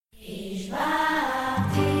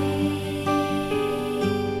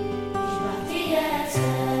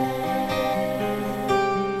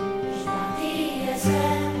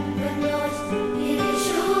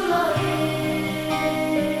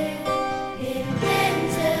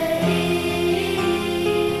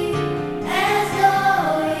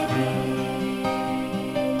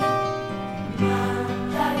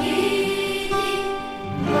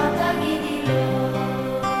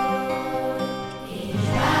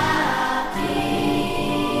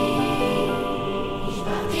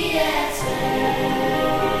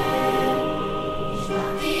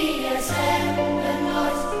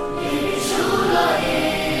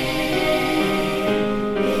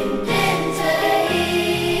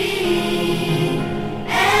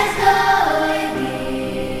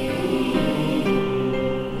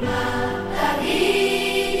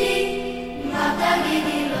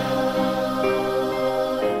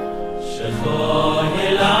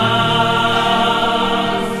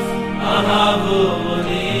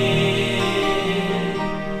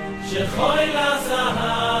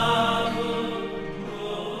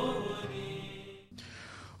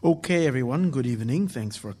Okay, everyone, good evening.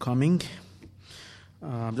 Thanks for coming.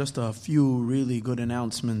 Just a few really good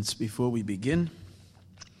announcements before we begin.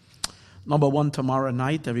 Number one, tomorrow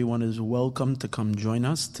night, everyone is welcome to come join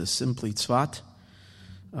us to Simply Tzvat.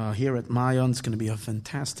 Here at Mayon, it's going to be a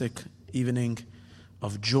fantastic evening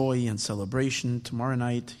of joy and celebration. Tomorrow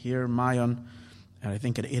night, here at Mayon, I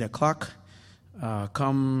think at 8 o'clock.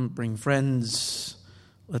 Come, bring friends.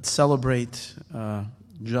 Let's celebrate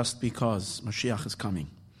just because Mashiach is coming.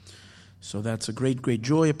 So that's a great, great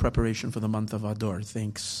joy, a preparation for the month of Adar.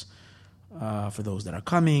 Thanks for those that are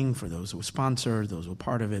coming, for those who sponsored, those who are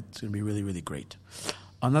part of it. It's going to be really, really great.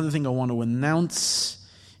 Another thing I want to announce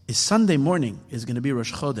is Sunday morning is going to be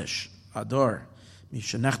Rosh Chodesh, Adar.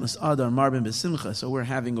 Mishenechnas Adar, Marbin B'Simcha. So we're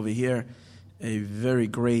having over here a very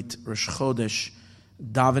great Rosh Chodesh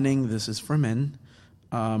davening. This is for men.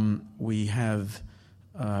 We have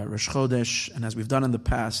Rosh Chodesh, and as we've done in the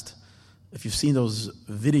past, if you've seen those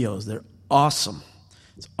videos, they're awesome.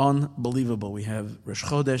 It's unbelievable. We have Rosh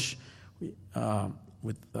Chodesh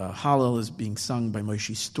with Hallel is being sung by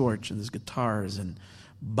Moshe Storch, and there's guitars and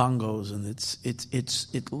bongos, and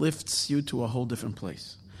it lifts you to a whole different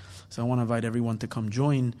place. So I want to invite everyone to come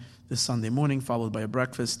join this Sunday morning, followed by a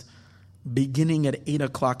breakfast. Beginning at 8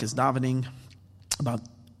 o'clock is davening. About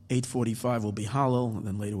 8:45 will be Hallel, and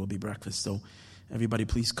then later will be breakfast. So everybody,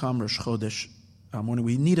 please come. Rosh Chodesh morning.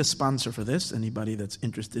 We need a sponsor for this. Anybody that's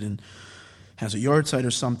interested in has a yard site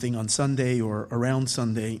or something on Sunday or around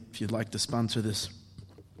Sunday, if you'd like to sponsor this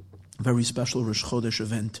very special Rosh Chodesh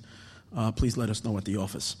event, please let us know at the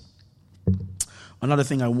office. Another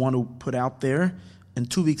thing I want to put out there, in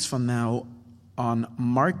 2 weeks from now, on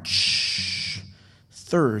March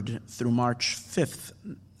 3rd through March 5th,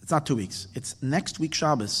 it's not 2 weeks, it's next week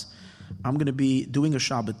Shabbos, I'm going to be doing a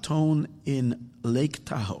Shabbaton in Lake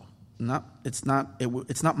Tahoe. It's not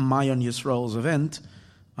Mayon Yisrael's event.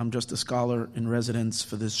 I'm just a scholar in residence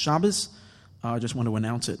for this Shabbos. I just want to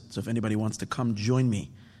announce it. So if anybody wants to come, join me.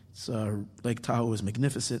 Lake Tahoe is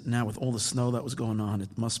magnificent. Now with all the snow that was going on,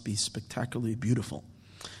 it must be spectacularly beautiful.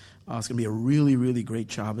 It's going to be a really, really great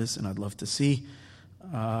Shabbos, and I'd love to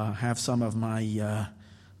have some of my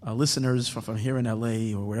listeners from here in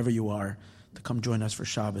LA or wherever you are to come join us for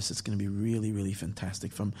Shabbos. It's going to be really, really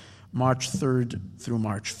fantastic. From March 3rd through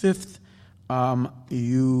March 5th,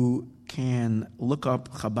 you can look up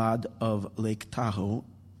Chabad of Lake Tahoe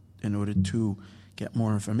in order to get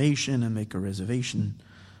more information and make a reservation.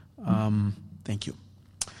 Thank you.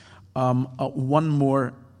 One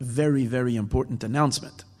more very, very important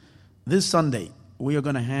announcement. This Sunday, we are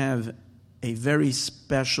going to have a very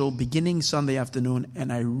special beginning Sunday afternoon,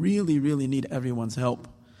 and I really, really need everyone's help.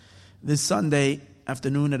 This Sunday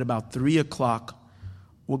afternoon at about 3 o'clock,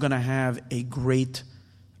 we're going to have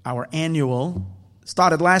our annual,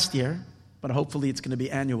 started last year, but hopefully it's going to be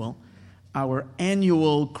annual, our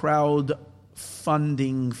annual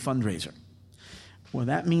crowdfunding fundraiser. What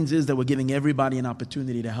that means is that we're giving everybody an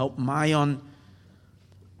opportunity to help Mayon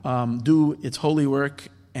do its holy work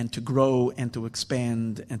and to grow and to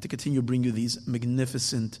expand and to continue to bring you these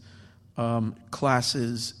magnificent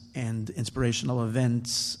classes and inspirational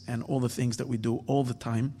events and all the things that we do all the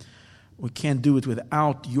time. We can't do it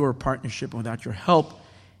without your partnership and without your help.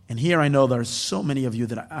 And here I know there are so many of you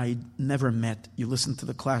that I never met. You listen to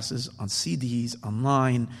the classes on CDs,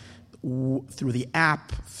 online, through the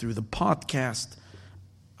app, through the podcast,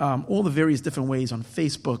 all the various different ways on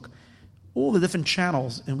Facebook, all the different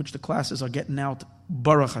channels in which the classes are getting out.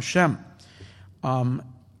 Baruch Hashem.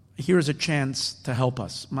 Here's a chance to help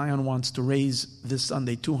us. Mayon wants to raise this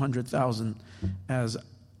Sunday $200,000 as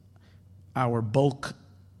our bulk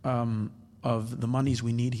of the monies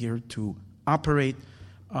we need here to operate.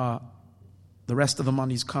 The rest of the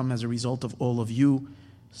monies come as a result of all of you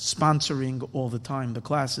sponsoring all the time the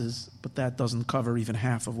classes, but that doesn't cover even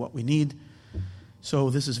half of what we need.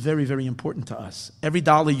 So this is very, very important to us. Every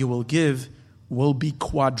dollar you will give will be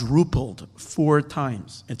quadrupled 4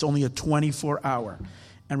 times. It's only a 24-hour.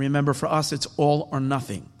 And remember, for us, it's all or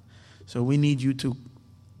nothing. So we need you to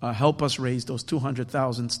help us raise those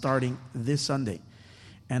 $200,000 starting this Sunday.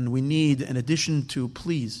 And we need, in addition to,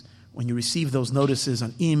 please, when you receive those notices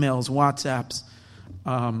on emails, WhatsApps,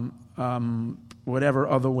 whatever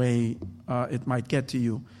other way it might get to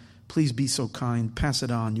you, please be so kind, pass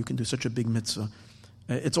it on. You can do such a big mitzvah.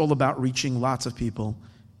 It's all about reaching lots of people,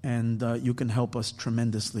 and you can help us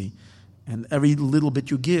tremendously. And every little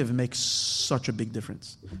bit you give makes such a big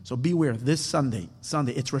difference. So beware, this Sunday,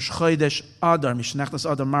 it's Rosh Chodesh Adar, Mishnechnas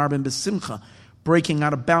Adar Marbin B'Simcha, breaking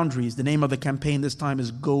out of boundaries. The name of the campaign this time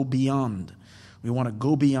is Go Beyond. We want to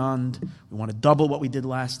go beyond. We want to double what we did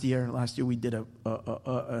last year. Last year we did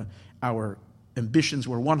our ambitions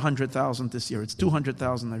were 100,000 this year. It's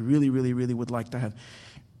 200,000. I really, really, really would like to have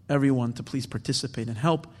everyone to please participate and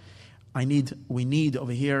help. We need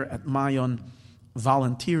over here at Mayon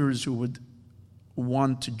volunteers who would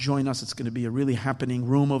want to join us. It's going to be a really happening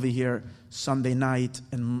room over here Sunday night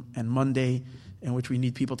and Monday, in which we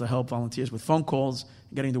need people to help, volunteers with phone calls,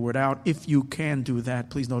 getting the word out. If you can do that,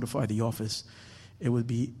 please notify the office. It would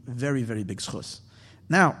be very, very big schus.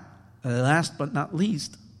 Now, last but not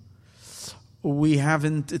least,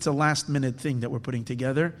 it's a last minute thing that we're putting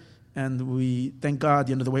together. And we, thank God,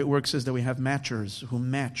 the way it works is that we have matchers who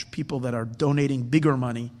match people that are donating bigger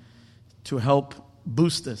money to help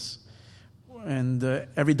boost this. And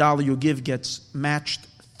every dollar you give gets matched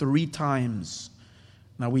 3 times.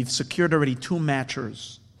 Now, we've secured already 2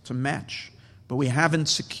 matchers to match, but we haven't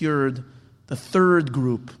secured the 3rd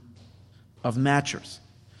group of matchers.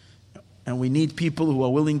 And we need people who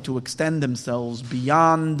are willing to extend themselves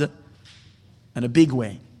beyond in a big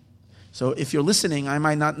way. So if you're listening, I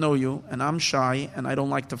might not know you, and I'm shy, and I don't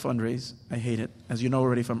like to fundraise. I hate it, as you know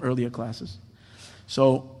already from earlier classes.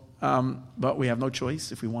 So, but we have no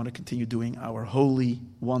choice if we want to continue doing our holy,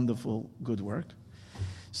 wonderful, good work.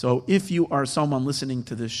 So if you are someone listening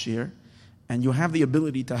to this shir, and you have the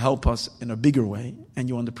ability to help us in a bigger way, and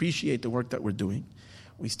you appreciate the work that we're doing,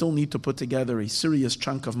 we still need to put together a serious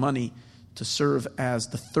chunk of money to serve as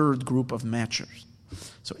the 3rd group of matchers.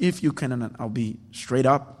 So if you can, and I'll be straight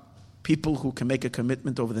up, people who can make a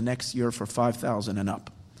commitment over the next year for 5,000 and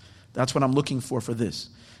up. That's what I'm looking for this.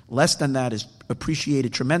 Less than that is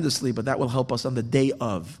appreciated tremendously, but that will help us on the day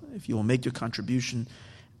of, if you will make your contribution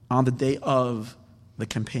on the day of the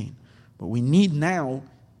campaign. What we need now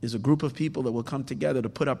is a group of people that will come together to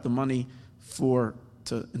put up the money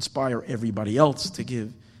to inspire everybody else to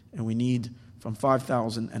give. And we need from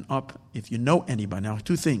 5,000 and up, if you know anybody. Now,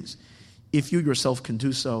 2 things. If you yourself can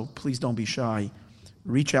do so, please don't be shy.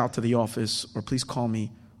 Reach out to the office, or please call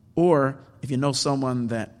me. Or if you know someone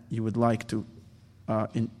that you would like to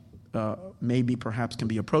maybe perhaps can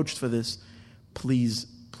be approached for this, please,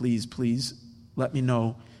 please, please let me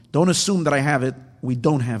know. Don't assume that I have it. We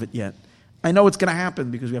don't have it yet. I know it's going to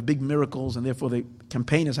happen because we have big miracles, and therefore the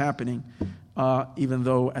campaign is happening, even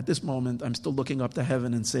though at this moment I'm still looking up to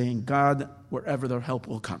heaven and saying, God, wherever the help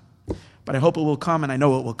will come. But I hope it will come, and I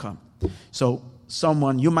know it will come. So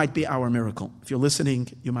someone, you might be our miracle. If you're listening,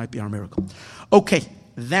 you might be our miracle. Okay,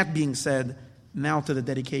 that being said, now to the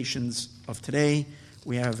dedications of today.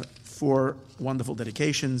 We have 4 wonderful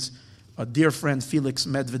dedications. A dear friend, Felix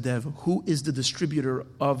Medvedev, who is the distributor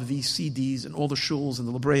of these CDs in all the shuls in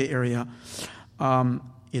the La Brea area.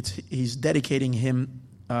 He's dedicating him.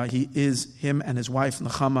 Him and his wife,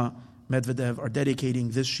 Nechama Medvedev, are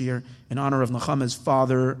dedicating this year in honor of Nechama's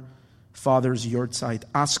father's yortzeit,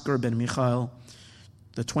 Asker ben Michael,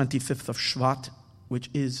 the 25th of Shvat, which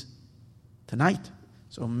is tonight.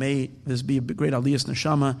 So may this be a great aliyas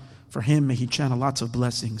neshama for him. May he channel lots of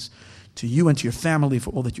blessings to you and to your family for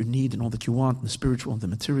all that you need and all that you want, in the spiritual and the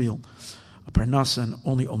material. A parnasa and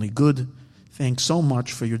only good. Thanks so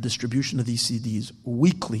much for your distribution of these CDs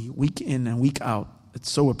weekly, week in and week out.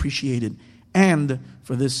 It's so appreciated. And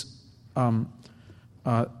for this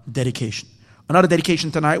dedication. Another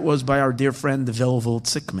dedication tonight was by our dear friend, Velvold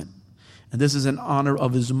Zickman. And this is in honor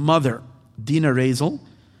of his mother, Dina Rezel,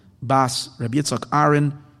 Bas Rabbi Yitzchak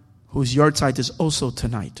Aaron, whose yahrzeit is also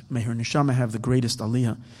tonight. May her neshama have the greatest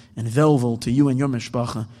aliyah. And Velvold, to you and your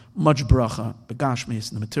mishpacha, much bracha,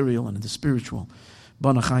 begashmeis, in the material and in the spiritual.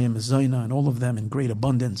 Bana Chayim Zayna, and all of them in great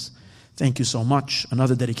abundance. Thank you so much.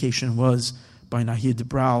 Another dedication was by Nahid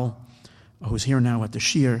Brau, who's here now at the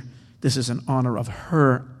Shir. This is in honor of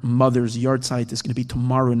her mother's yahrzeit. It's going to be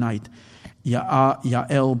tomorrow night.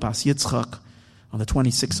 Yael Bas Yitzchak, on the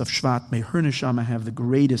 26th of Shvat. May her neshama have the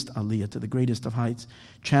greatest aliyah, to the greatest of heights.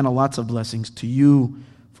 Channel lots of blessings to you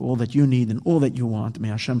for all that you need and all that you want. May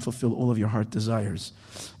Hashem fulfill all of your heart desires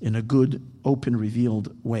in a good, open,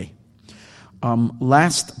 revealed way.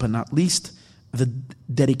 Last but not least, the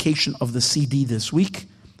dedication of the CD this week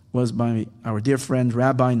was by our dear friend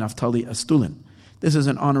Rabbi Naftali Astulin. This is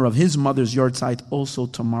in honor of his mother's yahrzeit, also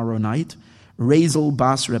tomorrow night. Rezel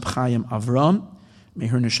Bas Reb Chaim Avram. May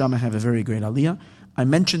her neshama have a very great aliyah. I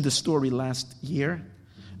mentioned the story last year,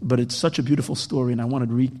 but it's such a beautiful story, and I want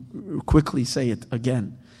to quickly say it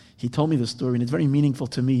again. He told me the story, and it's very meaningful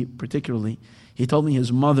to me particularly. He told me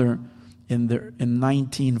his mother in the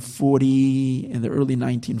early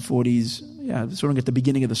 1940s, sort of at the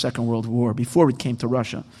beginning of the Second World War, before it came to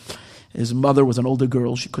Russia. His mother was an older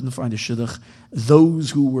girl. She couldn't find a shidduch.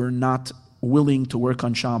 Those who were not willing to work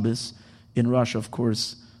on Shabbos in Russia, of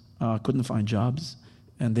course, couldn't find jobs,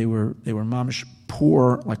 and they were mamish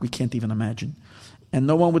poor, like we can't even imagine. and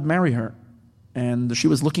no one would marry her. And she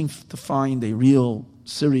was looking to find a real,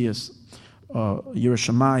 serious,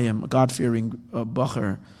 Yerushalayim, God-fearing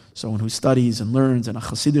bacher, someone who studies and learns, and a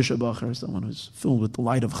Hasidish bacher, someone who's filled with the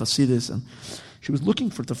light of Hasidus. And she was looking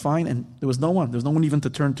to find, and there was no one. There was no one even to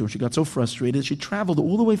turn to. She got so frustrated. She traveled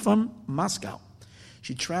all the way from Moscow.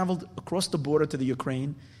 She traveled across the border to the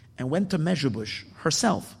Ukraine and went to Mezhebush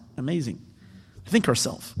herself. Amazing. I think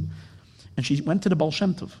herself. And she went to the Baal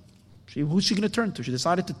Shem Tov. Who's she going to turn to? She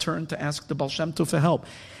decided to turn to ask the Baal Shem Tov for help.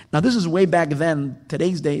 Now, this is way back then.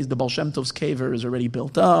 Today's days, the Baal Shem Tov's caver is already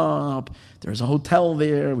built up. There's a hotel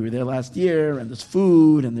there. We were there last year, and there's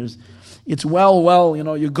food, and it's well,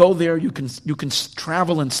 you go there, you can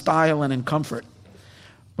travel in style and in comfort.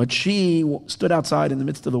 But she stood outside in the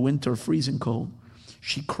midst of the winter, freezing cold.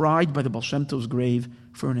 She cried by the Baal Shem Tov's grave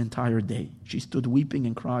for an entire day. She stood weeping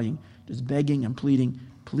and crying, just begging and pleading,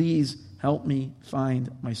 please help me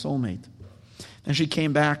find my soulmate. Then she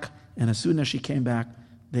came back, and as soon as she came back,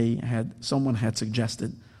 someone had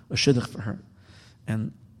suggested a shidduch for her.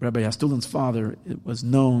 And Rabbi Yastulin's father is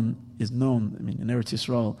known, in Eretz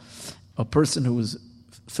Yisrael, a person who was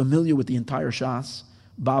familiar with the entire Shas,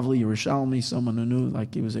 Bavli, Yerushalmi, someone who knew,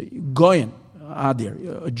 like he was a Goyen,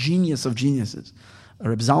 Adir, a genius of geniuses.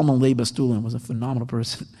 Reb Zalman Leib Astulin was a phenomenal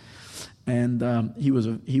person. And he was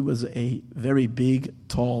a very big,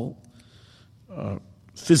 tall,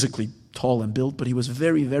 physically tall and built, but he was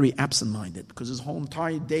very, very absent-minded because his whole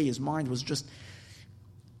entire day, his mind was just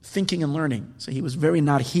thinking and learning. So he was very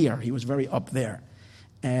not here. He was very up there.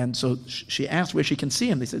 And so she asked where she can see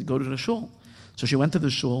him. They said, go to the shul. So she went to the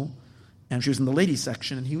shul, and she was in the ladies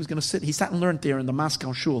section, and he was going to sit. He sat and learned there in the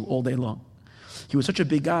Moscow shul all day long. He was such a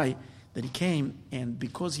big guy that he came, and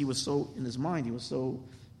because he was so, in his mind, he was so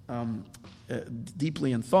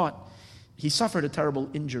deeply in thought, he suffered a terrible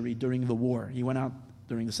injury during the war. He went out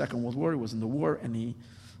during the Second World War. He was in the war, and he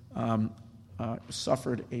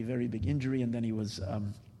suffered a very big injury, and then he was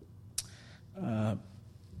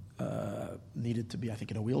needed to be, I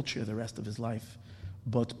think, in a wheelchair the rest of his life.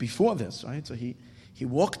 But before this, right, so he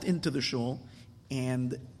walked into the shul,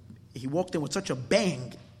 and he walked in with such a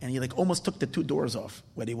bang, and he almost took the two doors off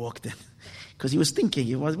when he walked in, because he was thinking,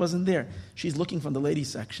 he wasn't there. She's looking from the ladies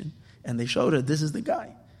section, and they showed her, this is the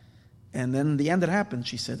guy. And then the end that happened,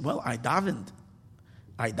 she said, well, I davened,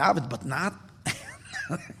 but not,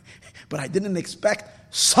 but I didn't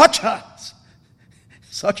expect such a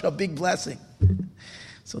big blessing.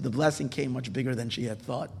 So the blessing came much bigger than she had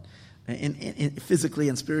thought. In physically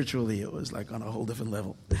and spiritually, it was like on a whole different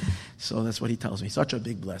level. So that's what he tells me, such a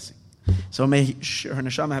big blessing. So may her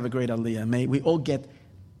neshama have a great aliyah. May we all get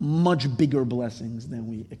much bigger blessings than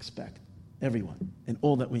we expect. Everyone, and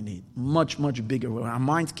all that we need. Much, much bigger. Where our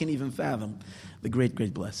minds can't even fathom the great,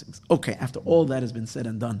 great blessings. Okay, after all that has been said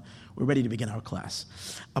and done, we're ready to begin our class.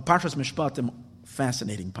 A Parshas Mishpatim,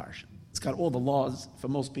 fascinating parsha. It's got all the laws. For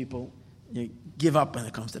most people, you give up when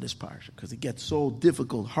it comes to this parsha because it gets so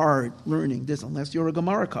difficult, hard, learning this, unless you're a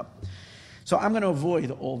Gemara cup. So I'm going to avoid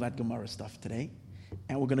all that Gemara stuff today,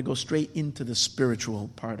 and we're going to go straight into the spiritual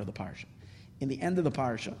part of the parsha. In the end of the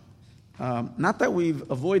parsha, not that we've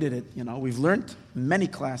avoided it, we've learned many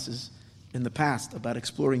classes in the past about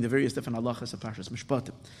exploring the various different halachas of Parshas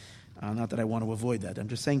Mishpatim. Not that I want to avoid that. I'm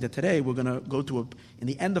just saying that today we're going to go to in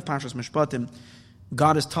the end of Parshas Mishpatim,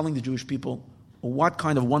 God is telling the Jewish people what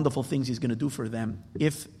kind of wonderful things He's going to do for them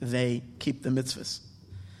if they keep the mitzvahs.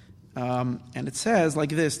 And it says like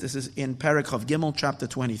this. This is in Perek Chav Gimel, chapter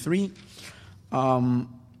 23, Pasuk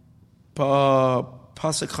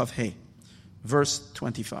Chav Hey, verse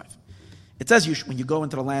 25. It says when you go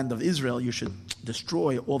into the land of Israel, you should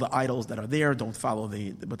destroy all the idols that are there. Don't follow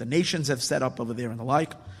what the nations have set up over there and the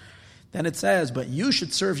like. Then it says, but you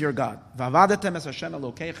should serve your God. V'avadetem es Hashem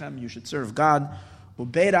Elokeichem. You should serve God.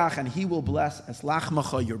 Ubeirach, and He will bless es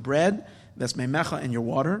lachmacha, your bread, ves meimecha, and your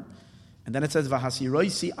water. And then it says,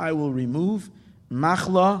 v'hasiroisi, I will remove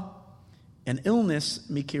machla, an illness,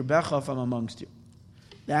 mikirbecha, from amongst you.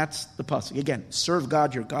 That's the pasuk. Again, serve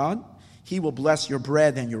God, your God. He will bless your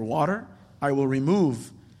bread and your water. I will remove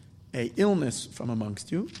a illness from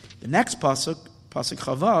amongst you. The next pasuk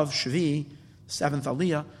Chavav, Shvi, 7th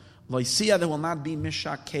Aliyah, Loisia, there will not be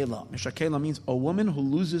mishakela. Mishakela means a woman who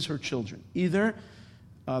loses her children. Either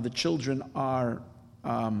the children are,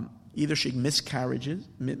 either she miscarries,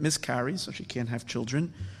 so she can't have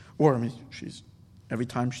children, or every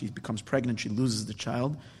time she becomes pregnant, she loses the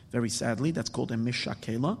child, very sadly. That's called a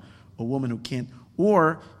mishakela, a woman who can't,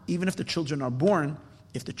 or even if the children are born,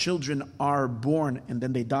 if the children are born and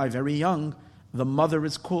then they die very young, the mother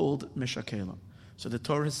is called mishakela. So the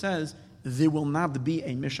Torah says, there will not be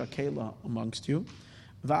a mishakela amongst you.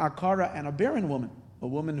 Va'akara, and a barren woman, a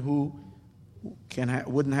woman who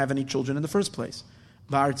wouldn't have any children in the first place.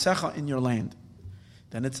 Va'artzecha, in your land.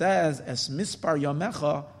 Then it says, Es mispar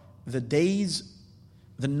yamecha,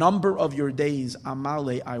 the number of your days,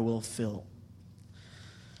 amale, I will fill.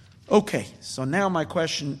 Okay, so now my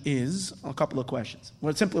question is, a couple of questions.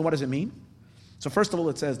 Well, simply, what does it mean? So first of all,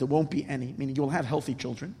 it says there won't be any, meaning you will have healthy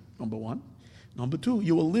children, number one. Number two,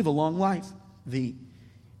 you will live a long life. The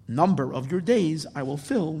number of your days I will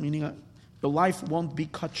fill, meaning your life won't be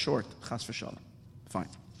cut short, chas v'shalom. Fine.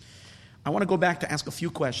 I want to go back to ask a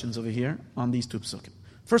few questions over here on these two psukim.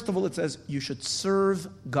 First of all, it says you should serve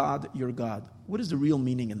God, your God. What is the real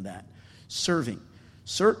meaning in that? Serving.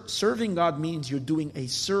 Serving God means you're doing a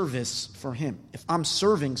service for Him. If I'm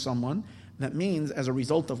serving someone, that means as a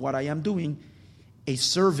result of what I am doing, a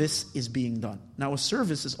service is being done. Now, a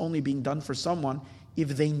service is only being done for someone if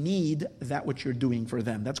they need that which you're doing for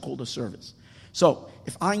them. That's called a service. So,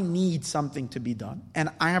 if I need something to be done, and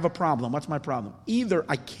I have a problem, what's my problem? Either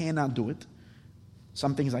I cannot do it,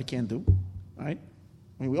 some things I can't do, right?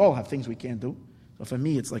 I mean, we all have things we can't do. So for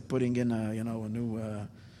me, it's like putting in a new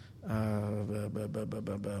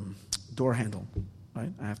door handle,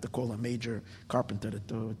 right? I have to call a major carpenter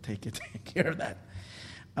to take care of that.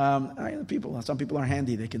 Some people are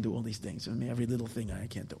handy; they can do all these things. I mean, every little thing I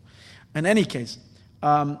can't do. In any case,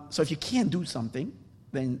 so if you can't do something,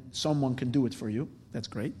 then someone can do it for you. That's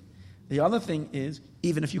great. The other thing is,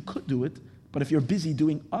 even if you could do it, but if you're busy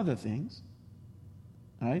doing other things,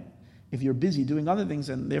 right? If you're busy doing other things,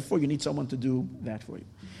 and therefore you need someone to do that for you.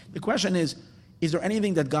 The question is there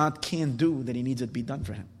anything that God can't do that He needs it to be done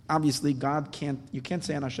for Him? Obviously, you can't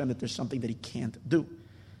say on Hashem that there's something that He can't do.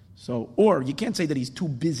 So, or you can't say that He's too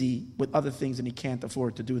busy with other things and He can't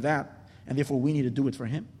afford to do that, and therefore we need to do it for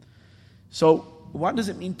Him. So, what does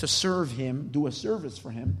it mean to serve Him, do a service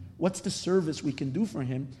for Him? What's the service we can do for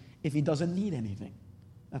Him if He doesn't need anything?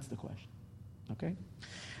 That's the question. Okay?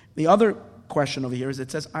 The other question over here is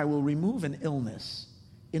it says, I will remove an illness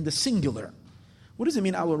in the singular. What does it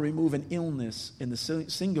mean I will remove an illness in the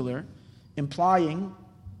singular, implying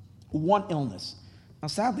one illness? Now,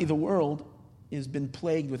 sadly, the world has been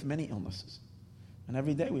plagued with many illnesses. And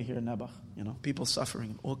every day we hear Nebuch, people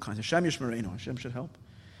suffering, all kinds. Hashem Yishmereinu, Hashem should help.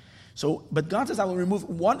 So, but God says, I will remove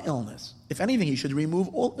one illness. If anything, He should remove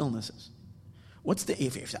all illnesses. What's the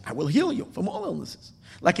if? I will heal you from all illnesses.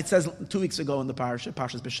 Like it says 2 weeks ago in the Parashas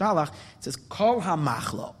Beshalach, it says, Kol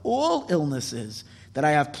hamachla, all illnesses that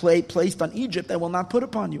I have placed on Egypt, I will not put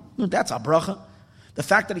upon you. That's a bracha. The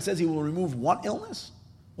fact that He says He will remove one illness,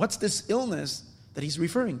 what's this illness that He's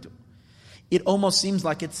referring to? It almost seems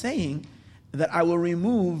like it's saying that I will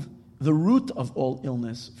remove the root of all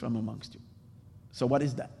illness from amongst you. So what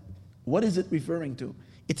is that? What is it referring to?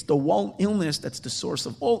 It's the one illness that's the source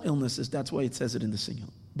of all illnesses. That's why it says it in the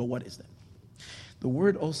singular. But what is that? The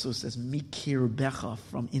word also says mikir becha,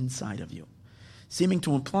 from inside of you, seeming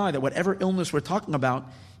to imply that whatever illness we're talking about,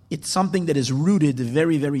 it's something that is rooted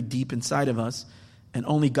very, very deep inside of us, and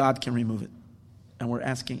only God can remove it. And we're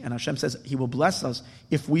asking, and Hashem says He will bless us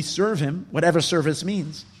if we serve Him, whatever service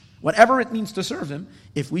means. Whatever it means to serve Him,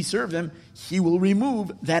 if we serve Him, He will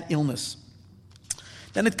remove that illness.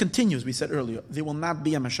 Then it continues, we said earlier, there will not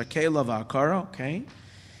be a meshakela va'akara, okay?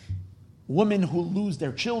 Women who lose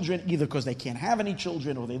their children, either because they can't have any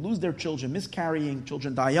children, or they lose their children miscarrying,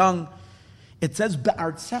 children die young. It says,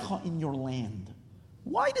 be'artzecha, in your land.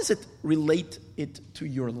 Why does it relate it to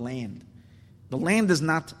your land? The land is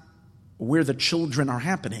not where the children are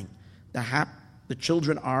happening. The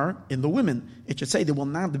children are in the women. It should say there will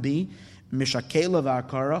not be meshakela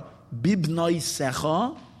va'akara bibnoi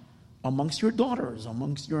secha, amongst your daughters,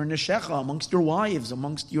 amongst your neshecha, amongst your wives,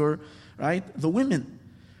 amongst your, the women.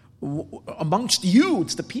 Amongst you,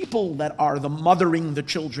 it's the people that are the mothering the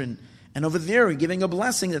children. And over there, giving a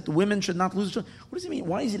blessing that the women should not lose children. What does it mean?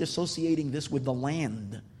 Why is it associating this with the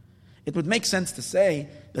land? It would make sense to say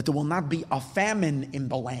that there will not be a famine in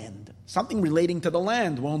the land. Something relating to the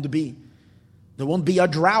land won't be. There won't be a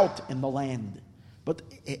drought in the land. But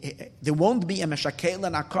there won't be a meshakel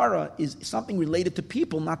and akara is something related to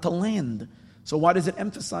people, not to land. So why does it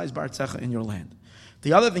emphasize Ba'artzecha in your land?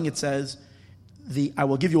 The other thing it says, I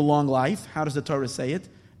will give you a long life. How does the Torah say it?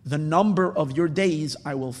 The number of your days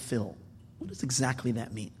I will fill. What does exactly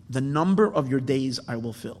that mean? The number of your days I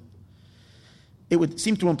will fill. It would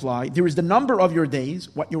seem to imply there is the number of your days,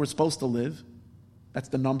 what you were supposed to live. That's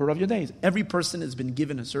the number of your days. Every person has been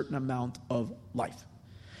given a certain amount of life.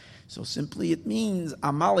 So simply it means,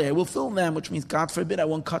 Amali, I will fill them, which means, God forbid, I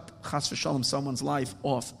won't cut, chas v'shalom, someone's life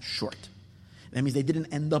off short. That means they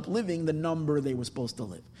didn't end up living the number they were supposed to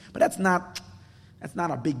live. But that's not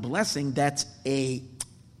a big blessing. That's a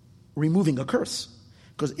removing a curse.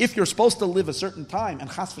 Because if you're supposed to live a certain time and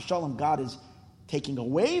chas v'shalom, God is taking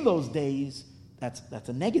away those days, that's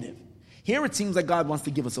a negative. Here it seems like God wants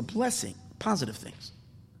to give us a blessing, positive things.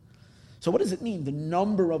 So what does it mean? The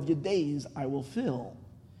number of your days I will fill.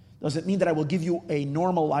 Does it mean that I will give you a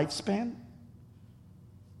normal lifespan?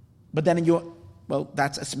 But then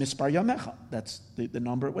that's a mispar yamecha. That's the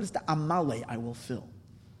number. What is the amale I will fill?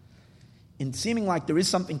 In seeming like there is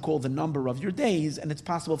something called the number of your days, and it's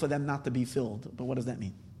possible for them not to be filled. But what does that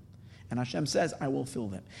mean? And Hashem says, I will fill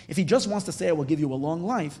them. If he just wants to say, I will give you a long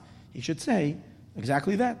life, he should say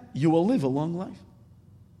exactly that. You will live a long life.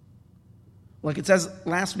 Like it says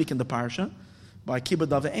last week in the parsha, by Kibud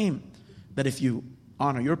Avim, that if you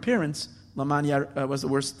honor your parents, what's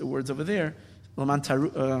the words over there?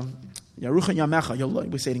 Yarucha Yamecha.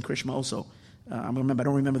 We say it in Krishma also. I don't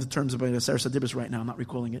remember the terms of the Seres HaDibros right now. I'm not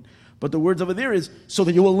recalling it. But the words over there is, so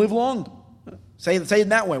that you will live long. Say it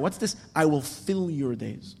that way. What's this? I will fill your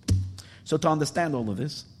days. So to understand all of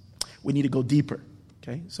this, we need to go deeper.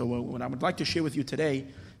 Okay. So what I would like to share with you today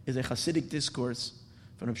is a Hasidic discourse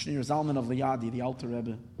from Reb Shneur Zalman of Liadi, the Alter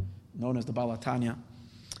Rebbe, known as the Baal HaTanya,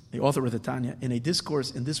 the author of the Tanya, in a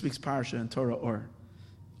discourse in this week's parasha in Torah Or.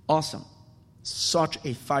 Awesome. Such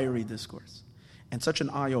a fiery discourse. And such an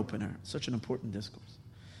eye-opener, such an important discourse.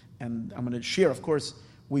 And I'm going to share, of course,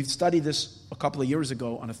 we've studied this a couple of years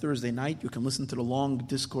ago on a Thursday night. You can listen to the long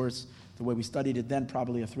discourse, the way we studied it then,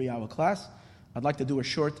 probably a 3-hour class. I'd like to do a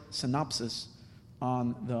short synopsis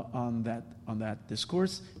on that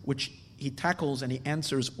discourse, which he tackles and he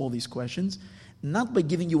answers all these questions, not by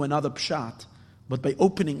giving you another pshat, but by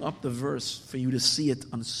opening up the verse for you to see it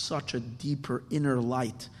on such a deeper inner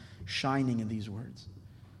light shining in these words.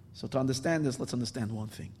 So to understand this, let's understand one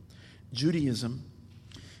thing. Judaism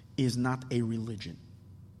is not a religion.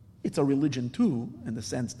 It's a religion too, in the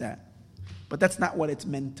sense that, but that's not what it's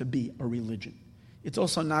meant to be, a religion. It's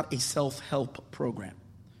also not a self-help program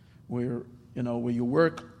where you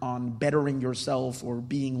work on bettering yourself or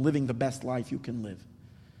living the best life you can live.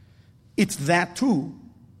 It's that too,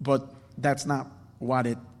 but that's not what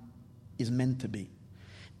it is meant to be.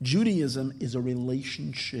 Judaism is a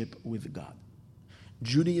relationship with God.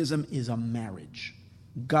 Judaism is a marriage.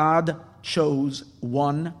 God chose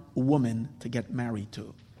one woman to get married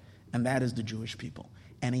to, and that is the Jewish people.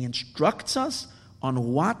 And he instructs us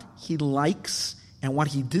on what he likes and what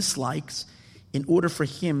he dislikes in order for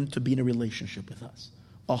him to be in a relationship with us.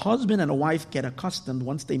 A husband and a wife get accustomed,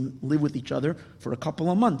 once they live with each other for a couple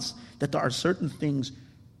of months, that there are certain things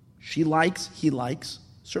she likes, he likes,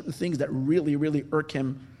 certain things that really, really irk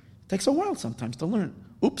him. It takes a while sometimes to learn.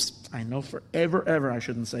 Oops, I know forever, ever I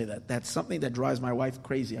shouldn't say that. That's something that drives my wife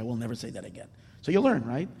crazy. I will never say that again. So you learn,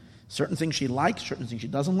 right? Certain things she likes, certain things she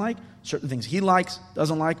doesn't like, certain things he likes,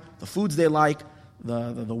 doesn't like, the foods they like,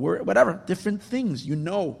 the word, whatever, different things.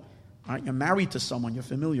 Right? You're married to someone, you're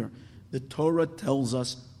familiar. The Torah tells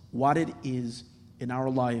us what it is in our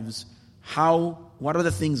lives, what are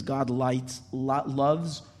the things God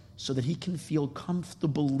loves, so that he can feel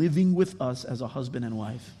comfortable living with us as a husband and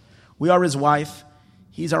wife. We are his wife.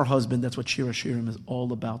 He's our husband. That's what Shir HaShirim is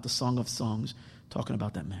all about, the Song of Songs, talking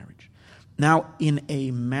about that marriage. Now, in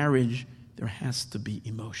a marriage, there has to be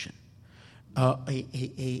emotion.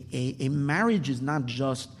 A marriage is not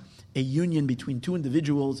just a union between two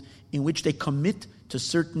individuals in which they commit to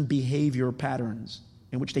certain behavior patterns,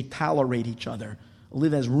 in which they tolerate each other,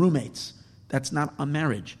 live as roommates. That's not a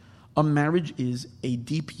marriage. A marriage is a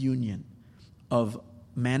deep union of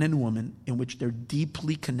man and woman in which they're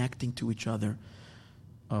deeply connecting to each other,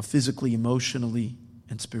 physically, emotionally,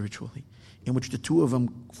 and spiritually, in which the two of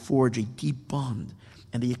them forge a deep bond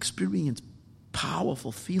and they experience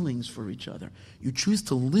powerful feelings for each other. You choose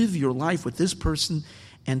to live your life with this person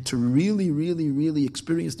and to really, really, really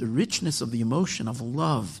experience the richness of the emotion of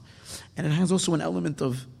love. And it has also an element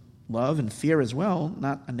of love and fear as well,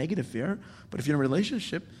 not a negative fear, but if you're in a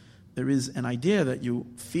relationship, there is an idea that you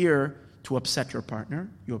fear to upset your partner.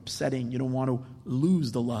 You don't want to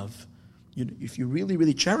lose the love. If you really,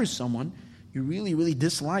 really cherish someone, you really, really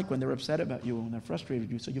dislike when they're upset about you, when they're frustrated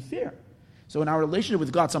with you, so you fear. So in our relationship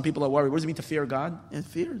with God, some people are worried. What does it mean to fear God? And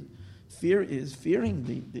fear is fearing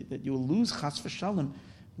that you will lose, chas v'shalom,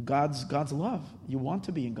 God's love. You want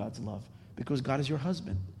to be in God's love because God is your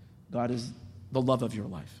husband. God is the love of your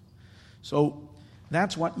life. So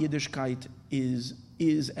that's what Yiddishkeit is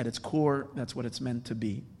at its core. That's what it's meant to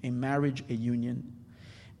be, a marriage, a union.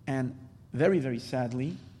 And very, very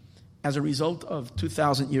sadly, as a result of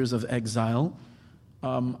 2,000 years of exile,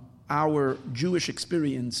 our Jewish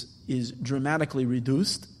experience is dramatically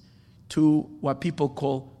reduced to what people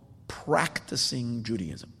call practicing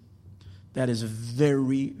Judaism. that is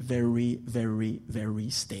very, very, very, very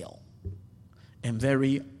stale and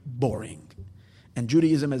very boring. And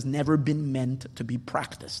Judaism has never been meant to be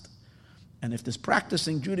practiced. And if there's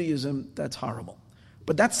practicing Judaism, that's horrible.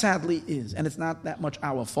 But that sadly is. And it's not that much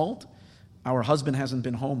our fault. Our husband hasn't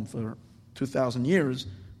been home for 2,000 years.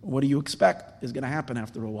 What do you expect is going to happen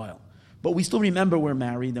after a while? But we still remember we're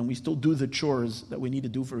married and we still do the chores that we need to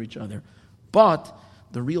do for each other. But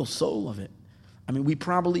the real soul of it, I mean, we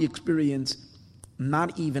probably experience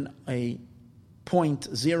not even a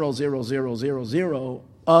 0.00000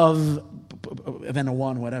 of then a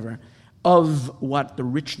one, whatever, of what the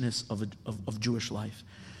richness of Jewish life.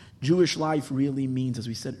 Jewish life really means, as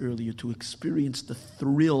we said earlier, to experience the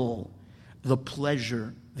thrill, the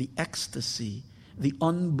pleasure, the ecstasy, the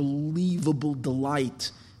unbelievable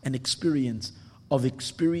delight and experience of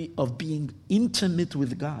being intimate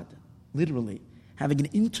with God, literally, having an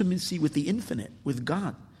intimacy with the infinite, with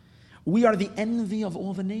God. We are the envy of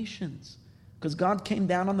all the nations, because God came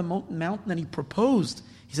down on the mountain and He proposed.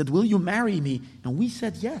 He said, will you marry me? And we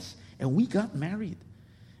said yes, and we got married.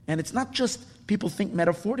 And it's not just people think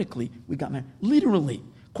metaphorically, we got married. Literally,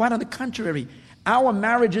 quite on the contrary, our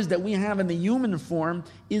marriages that we have in the human form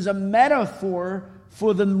is a metaphor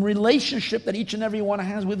for the relationship that each and every one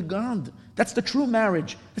has with God. That's the true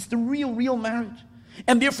marriage. That's the real marriage.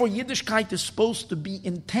 And therefore, Yiddishkeit is supposed to be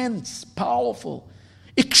intense, powerful,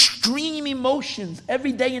 extreme emotions,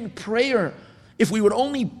 every day in prayer. If we would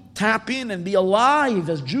only tap in and be alive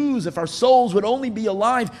as Jews, if our souls would only be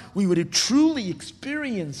alive, we would truly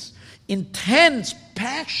experience intense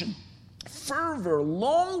passion, fervor,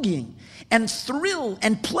 longing, and thrill,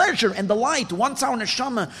 and pleasure, and delight once our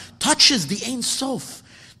neshama touches the Ein Sof.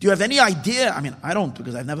 Do you have any idea? I mean, I don't,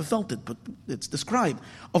 because I've never felt it, but it's described,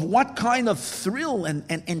 of what kind of thrill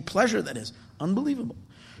and pleasure that is. Unbelievable.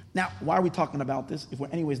 Now, why are we talking about this if we're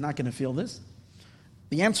anyways not going to feel this?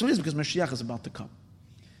 The answer is because Mashiach is about to come.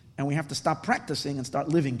 And we have to stop practicing and start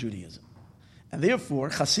living Judaism. And therefore,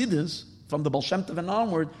 Chassidus, from the Baal Shem Tov and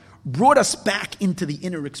onward, brought us back into the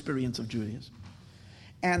inner experience of Judaism.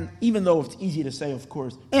 And even though it's easy to say, of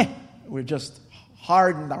course, we're just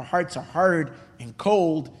hardened, our hearts are hard and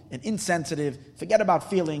cold and insensitive, forget about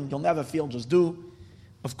feeling, you'll never feel, just do.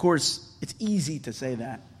 Of course, it's easy to say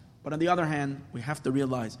that. But on the other hand, we have to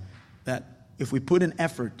realize that if we put in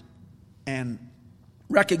effort and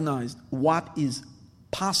recognize what is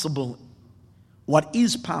possible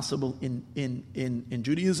in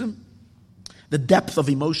Judaism, the depth of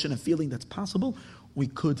emotion and feeling that's possible, we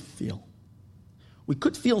could feel. We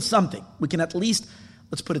could feel something. We can at least,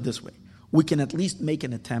 let's put it this way, we can at least make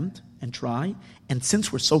an attempt and try, and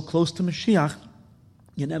since we're so close to Mashiach,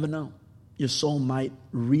 you never know. Your soul might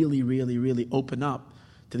really, really, really open up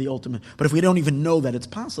to the ultimate. But if we don't even know that it's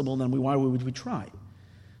possible, then why would we try?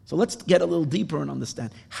 So let's get a little deeper and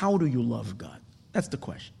understand, how do you love God? That's the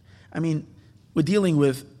question. I mean, we're dealing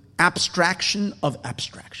with abstraction of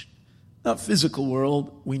abstraction. The physical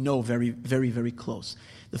world, we know very, very, very close.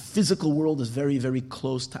 The physical world is very, very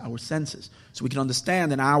close to our senses. So we can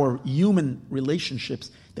understand in our human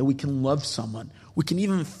relationships that we can love someone. We can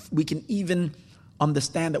even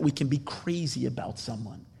understand that we can be crazy about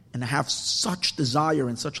someone and have such desire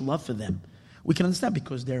and such love for them. We can understand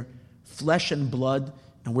because they're flesh and blood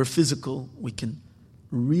and we're physical. We can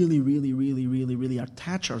really, really, really, really, really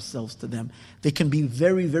attach ourselves to them. They can be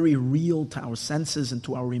very, very real to our senses and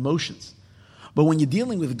to our emotions. But when you're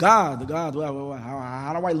dealing with God, how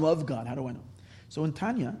do I love God? How do I know? So in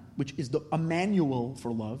Tanya, which is a manual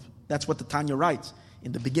for love, that's what the Tanya writes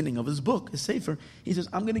in the beginning of his book, his Sefer. He says,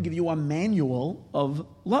 I'm going to give you a manual of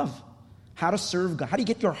love. How to serve God. How do you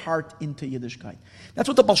get your heart into Yiddishkeit? That's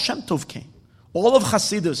what the Baal Shem Tov came. All of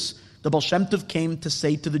Hasidus, the Baal Shem Tov came to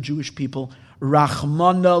say to the Jewish people,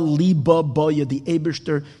 Rachmana liba boya, the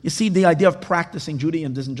Eibishter. You see, the idea of practicing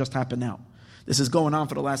Judaism doesn't just happen now. This is going on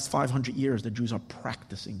for the last 500 years. The Jews are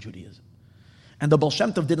practicing Judaism. And the Baal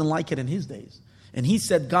Shem Tov didn't like it in his days. And he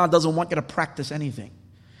said, God doesn't want you to practice anything.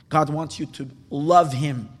 God wants you to love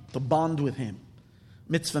Him, to bond with Him.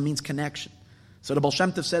 Mitzvah means connection. So the Baal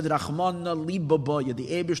Shem Tov said, Rachmana liba boya, the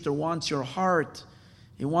Eibishter wants your heart.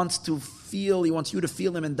 He wants you to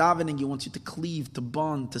feel Him in davening. He wants you to cleave, to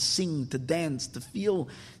bond, to sing, to dance, to feel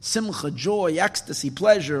simcha, joy, ecstasy,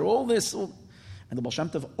 pleasure, all this. And the Baal Shem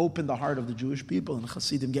Tov opened the heart of the Jewish people, and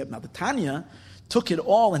Hasidim get. Now the Tanya took it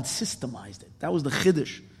all and systemized it. That was the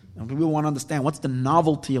Chiddush. And we want to understand what's the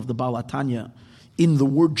novelty of the Baal Tanya in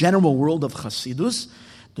the general world of Chasidus.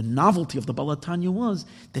 The novelty of the Baal Tanya was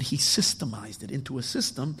that he systemized it into a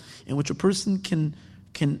system in which a person can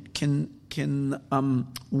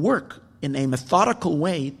work in a methodical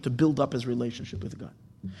way to build up his relationship with God.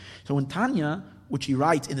 So in Tanya, which he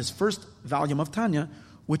writes in his first volume of Tanya,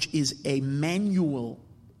 which is a manual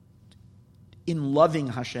in loving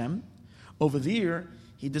Hashem, over there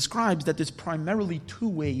he describes that there's primarily two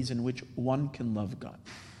ways in which one can love God.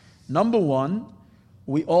 Number one,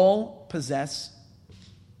 we all possess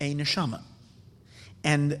a neshama.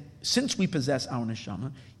 And since we possess our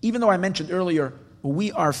neshama, even though I mentioned earlier,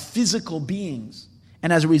 we are physical beings,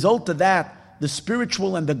 and as a result of that, the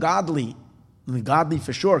spiritual and the godly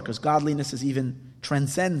for sure, because godliness is even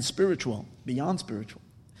transcends spiritual, beyond spiritual.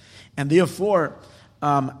 And therefore,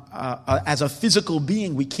 as a physical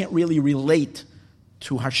being, we can't really relate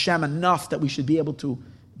to Hashem enough that we should be able to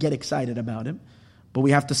get excited about Him. But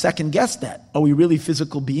we have to second guess that. Are we really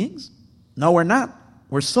physical beings? No, we're not.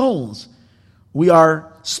 We're souls. We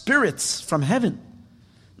are spirits from heaven.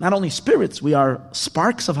 Not only spirits, we are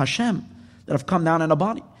sparks of Hashem that have come down in a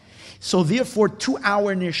body. So therefore, to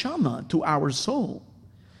our neshama, to our soul,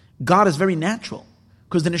 God is very natural,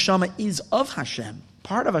 because the neshama is of Hashem,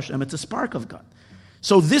 part of Hashem. It's a spark of God.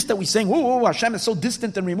 So this that we're saying, whoa, Hashem is so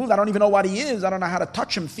distant and removed, I don't even know what He is, I don't know how to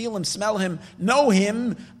touch Him, feel Him, smell Him, know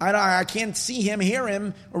Him, I can't see Him, hear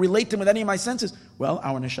Him, or relate to Him with any of my senses. Well,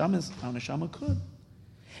 our neshama could.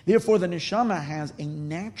 Therefore, the neshama has a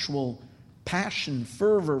natural passion,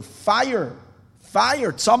 fervor, fire.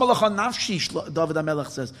 Tzamalacha nafshi, David HaMelech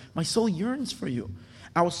says, my soul yearns for you.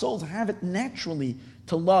 Our souls have it naturally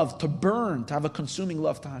to love, to burn, to have a consuming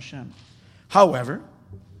love to Hashem. However,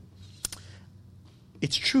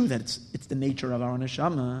 it's true that it's the nature of our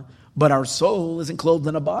neshama, but our soul isn't clothed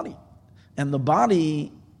in a body. And the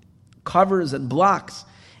body covers and blocks.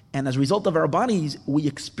 And as a result of our bodies, we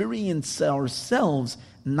experience ourselves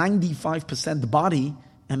 95% body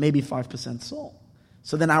and maybe 5% soul.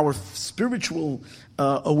 So then our spiritual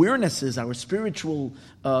awarenesses, our spiritual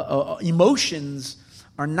emotions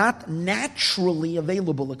are not naturally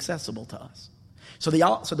available, accessible to us. So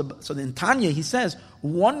in Tanya, he says,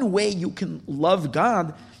 one way you can love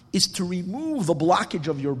God is to remove the blockage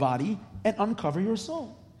of your body and uncover your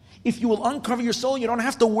soul. If you will uncover your soul, you don't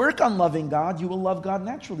have to work on loving God. You will love God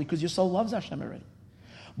naturally because your soul loves Hashem already.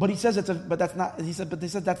 But he says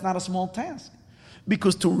that's not a small task,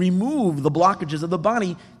 because to remove the blockages of the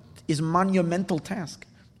body is a monumental task,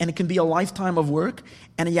 and it can be a lifetime of work.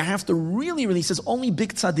 And you have to really, he says, only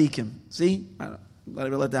big tzaddikim. See, let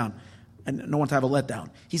it let down. And no one to have a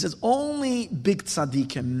letdown. He says, only big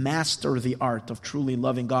tzaddikim master the art of truly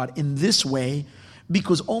loving God in this way,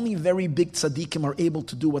 because only very big tzaddikim are able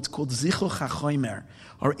to do what's called zichur chachomer,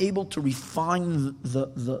 are able to refine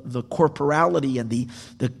the corporality and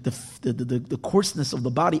the coarseness of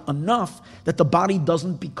the body enough that the body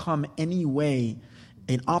doesn't become any way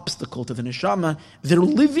an obstacle to the neshama. They're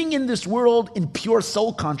living in this world in pure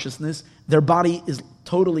soul consciousness. Their body is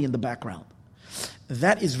totally in the background.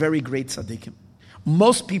 That is very great tzaddikim.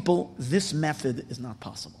 Most people, this method is not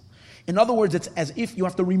possible. In other words, it's as if you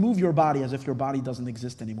have to remove your body, as if your body doesn't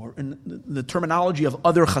exist anymore. In the terminology of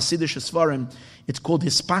other Hasidic Sfarim, it's called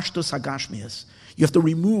hispashtos hagashmias. You have to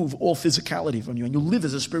remove all physicality from you, and you live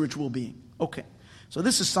as a spiritual being. Okay, so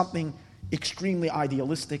this is something extremely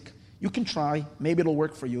idealistic. You can try, maybe it'll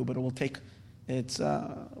work for you, but it will take.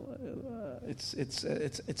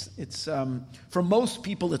 For most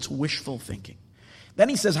people, it's wishful thinking. Then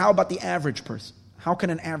he says, how about the average person? How can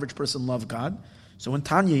an average person love God? So in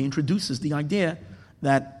Tanya, he introduces the idea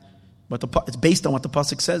that it's based on what the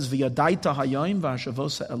pasuk says, "V'yadaita hayom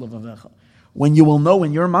v'hashavosa elavavecha." When you will know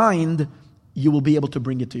in your mind, you will be able to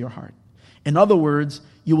bring it to your heart. In other words,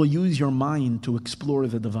 you will use your mind to explore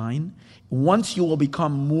the divine. Once you will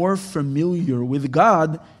become more familiar with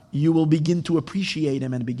God, you will begin to appreciate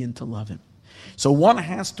Him and begin to love Him. So one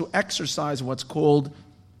has to exercise what's called,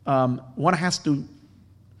 I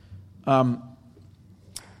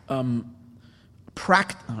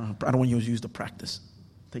don't want to use the practice.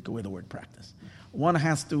 Take away the word practice. One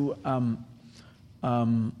has to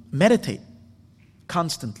meditate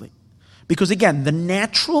constantly. Because again, the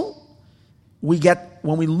natural,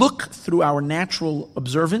 when we look through our natural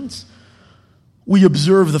observance, we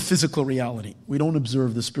observe the physical reality. We don't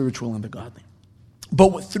observe the spiritual and the godly.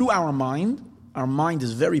 But through our mind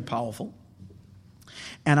is very powerful.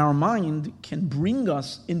 And our mind can bring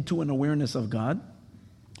us into an awareness of God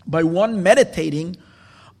by one meditating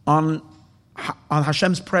on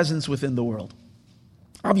Hashem's presence within the world.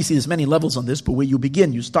 Obviously, there's many levels on this, but where you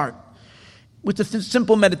begin, you start with a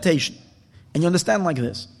simple meditation. And you understand like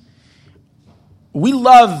this. We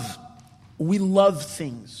love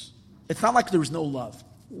things. It's not like there is no love.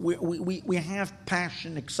 We have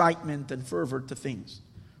passion, excitement, and fervor to things.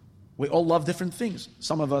 We all love different things.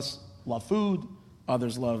 Some of us love food.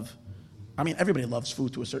 Others love I mean, everybody loves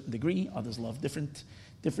food to a certain degree. Others love different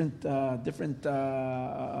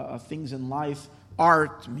things in life: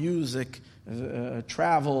 art, music,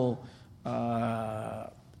 travel. I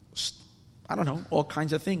don't know, all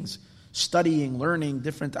kinds of things. Studying, learning,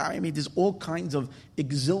 different. I mean, there's all kinds of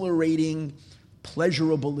exhilarating,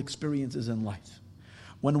 pleasurable experiences in life.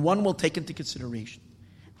 When one will take into consideration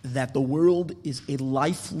that the world is a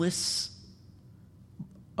lifeless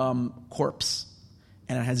corpse,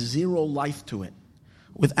 and it has zero life to it,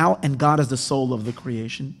 and God is the soul of the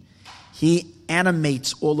creation. He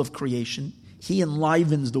animates all of creation. He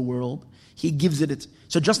enlivens the world. He gives it its...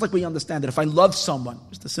 So just like we understand that if I love someone,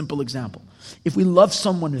 just a simple example, if we love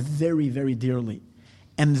someone very, very dearly,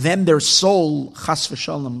 and then their soul, chas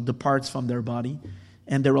v'shalom, departs from their body,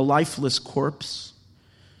 and they're a lifeless corpse,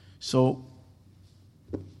 so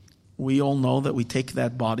we all know that we take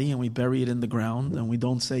that body and we bury it in the ground, and we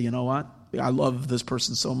don't say, you know what, I love this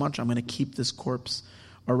person so much, I'm going to keep this corpse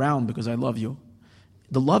around because I love you.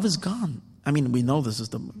 The love is gone. I mean, we know this is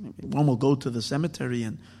one will go to the cemetery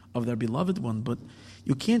and of their beloved one, but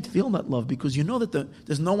you can't feel that love because you know that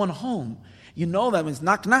there's no one home. You know that when it's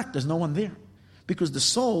knock, knock, there's no one there. Because the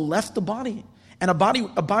soul left the body. And a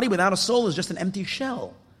body without a soul is just an empty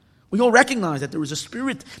shell. We all recognize that there is a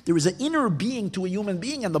spirit, there is an inner being to a human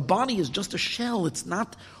being, and the body is just a shell. It's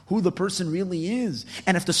not who the person really is.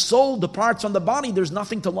 And if the soul departs from the body, there's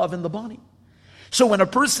nothing to love in the body. So when a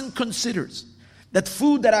person considers that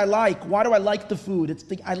food that I like, why do I like the food?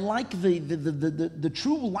 I like the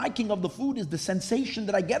true liking of the food is the sensation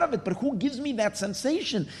that I get of it. But who gives me that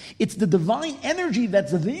sensation? It's the divine energy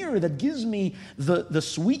that's there that gives me the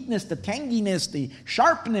sweetness, the tanginess, the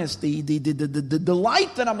sharpness, the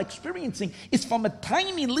delight that I'm experiencing. It's from a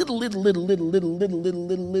tiny little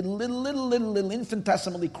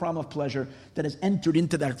infinitesimally crumb of pleasure that has entered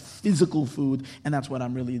into that physical food, and that's what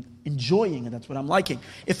I'm really enjoying, and that's what I'm liking.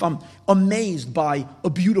 If I'm amazed by a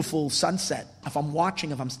beautiful sunset, if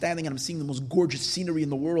I'm standing and I'm seeing the most gorgeous scenery in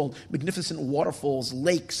the world, magnificent waterfalls,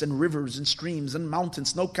 lakes and rivers and streams and mountains,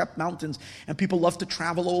 snow-capped mountains, and people love to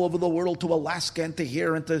travel all over the world to Alaska and to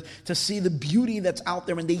here and to see the beauty that's out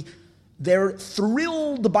there, and they're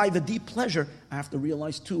thrilled by the deep pleasure. I have to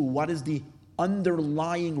realize too, what is the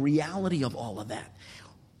underlying reality of all of that?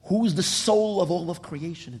 Who's the soul of all of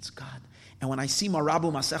creation? It's God. And when I see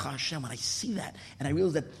Marabu Masecha Hashem, when I see that, and I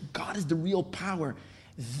realize that God is the real power,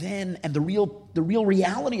 then, and the real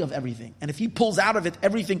reality of everything. And if He pulls out of it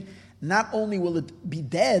everything, not only will it be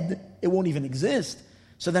dead, it won't even exist.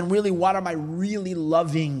 So then really, what am I really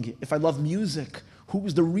loving? If I love music,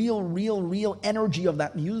 who's the real energy of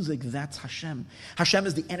that music? That's Hashem. Hashem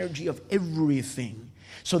is the energy of everything.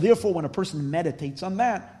 So therefore, when a person meditates on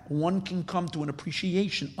that, one can come to an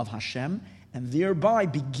appreciation of Hashem, and thereby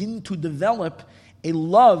begin to develop a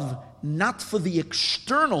love not for the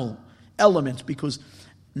external elements, because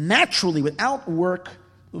naturally, without work,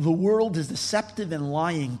 the world is deceptive and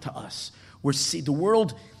lying to us. The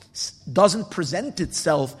world doesn't present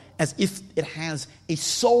itself as if it has a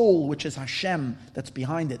soul, which is Hashem, that's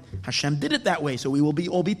behind it. Hashem did it that way, so we will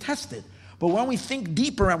all be tested. But when we think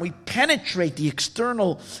deeper and we penetrate the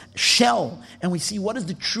external shell and we see what is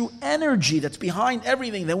the true energy that's behind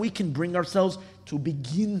everything, then we can bring ourselves to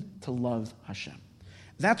begin to love Hashem.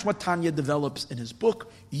 That's what Tanya develops in his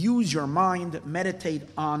book. Use your mind, meditate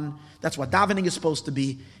on. That's what davening is supposed to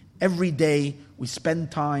be. Every day we spend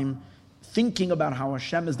time thinking about how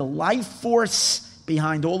Hashem is the life force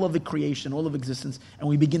behind all of the creation, all of existence, and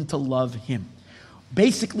we begin to love Him.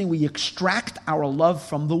 Basically, we extract our love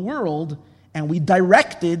from the world and we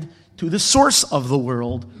direct it to the source of the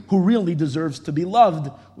world, who really deserves to be loved,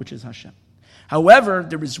 which is Hashem. However,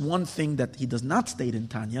 there is one thing that he does not state in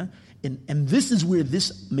Tanya, and this is where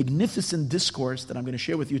this magnificent discourse that I'm going to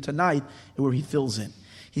share with you tonight, where he fills in.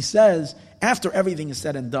 He says, after everything is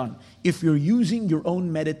said and done, if you're using your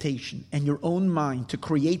own meditation and your own mind to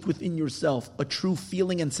create within yourself a true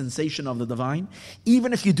feeling and sensation of the divine,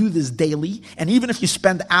 even if you do this daily, and even if you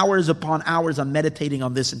spend hours upon hours on meditating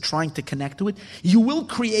on this and trying to connect to it, you will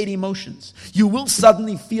create emotions. You will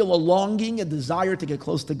suddenly feel a longing, a desire to get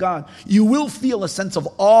close to God. You will feel a sense of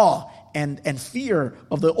awe and fear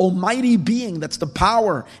of the Almighty Being that's the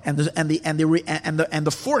power and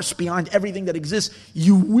the force behind everything that exists.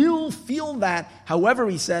 You will feel that. However,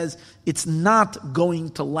 he says it's not going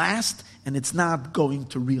to last and it's not going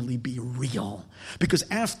to really be real. Because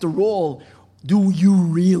after all, do you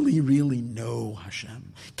really know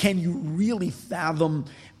Hashem? Can you really fathom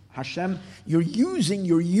Hashem? You're using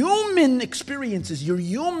your human experiences, your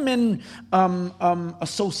human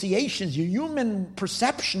associations, your human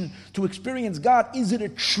perception to experience God. Is it a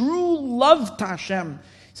true love to Hashem?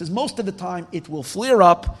 He says most of the time it will flare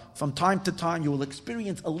up. From time to time you will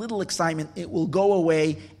experience a little excitement. It will go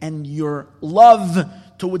away, and your love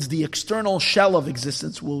towards the external shell of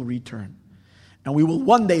existence will return. And we will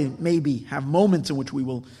one day maybe have moments in which we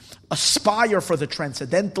will aspire for the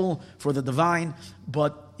transcendental, for the divine,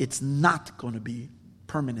 but it's not going to be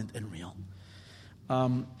permanent and real.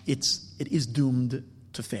 It is doomed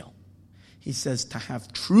to fail. He says to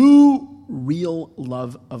have true, real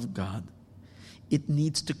love of God, it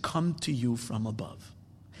needs to come to you from above.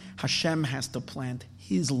 Hashem has to plant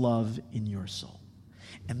His love in your soul.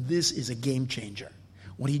 And this is a game changer.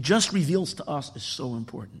 What He just reveals to us is so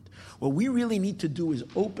important. What we really need to do is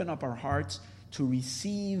open up our hearts to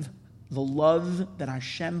receive the love that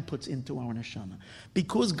Hashem puts into our neshama.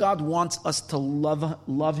 Because God wants us to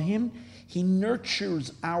love Him, He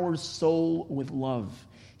nurtures our soul with love.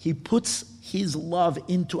 He puts His love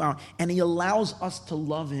into and He allows us to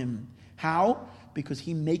love Him. How? Because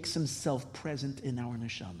He makes Himself present in our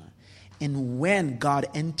neshama. And when God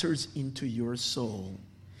enters into your soul,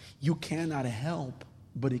 you cannot help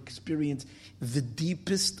but experience the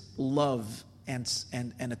deepest love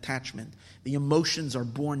and attachment. The emotions are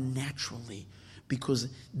born naturally because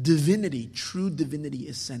divinity, true divinity,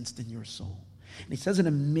 is sensed in your soul. And he says an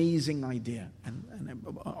amazing idea, an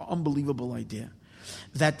unbelievable idea,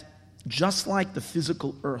 that just like the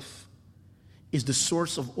physical earth is the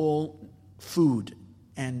source of all food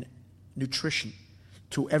and nutrition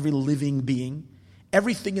to every living being,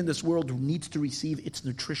 everything in this world needs to receive its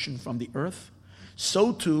nutrition from the earth.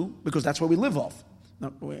 So too, because that's where we live off.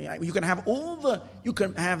 Now, you can have a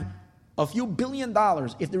few $1 billion.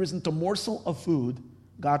 If there isn't a morsel of food,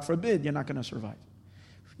 God forbid, you're not going to survive.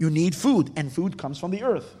 You need food, and food comes from the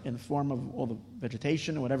earth in the form of all the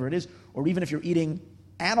vegetation or whatever it is. Or even if you're eating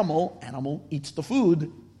animal eats the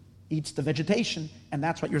food, eats the vegetation, and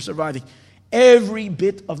that's what you're surviving. Every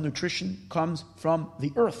bit of nutrition comes from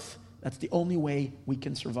the earth. That's the only way we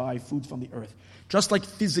can survive, food from the earth. Just like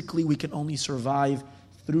physically we can only survive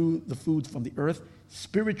through the food from the earth,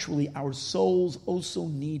 spiritually our souls also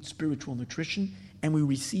need spiritual nutrition, and we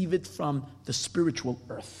receive it from the spiritual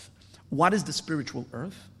earth. What is the spiritual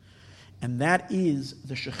earth? And that is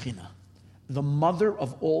the Shekhinah. The mother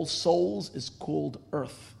of all souls is called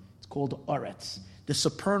earth. It's called Aretz, the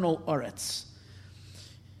supernal Aretz.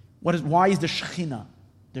 Why is the Shekhinah?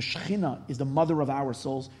 The Shekhinah is the mother of our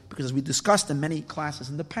souls, because as we discussed in many classes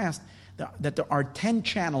in the past, that there are 10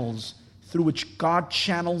 channels through which God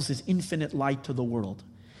channels His infinite light to the world.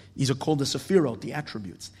 These are called the Sephirot, the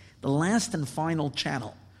attributes. The last and final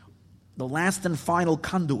channel, the last and final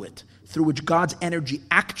conduit through which God's energy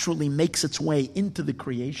actually makes its way into the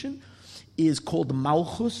creation is called the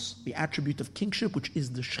Malchus, the attribute of kingship, which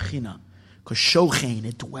is the Shekhinah. Because Shochein,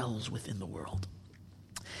 it dwells within the world.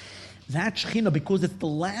 That Shekhinah, because it's the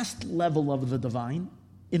last level of the divine,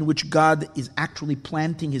 in which God is actually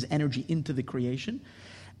planting His energy into the creation,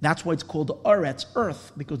 that's why it's called the Aretz,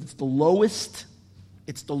 earth, because it's the lowest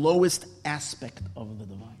aspect of the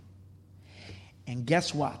divine. And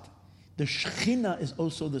guess what? The Shekhinah is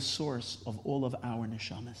also the source of all of our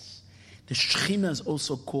neshamas. The Shekhinah is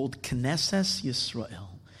also called Knesset Yisrael,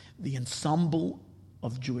 the ensemble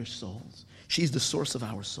of Jewish souls. She's the source of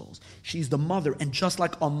our souls. She's the mother. And just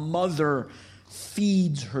like a mother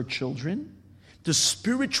feeds her children, the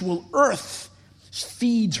spiritual earth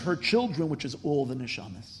feeds her children, which is all the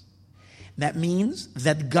neshamas. That means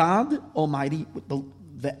that God Almighty,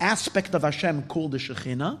 the aspect of Hashem called the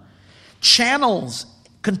Shekhinah, channels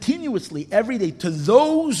continuously every day to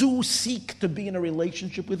those who seek to be in a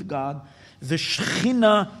relationship with God. The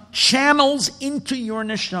Shekhinah channels into your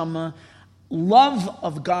neshama love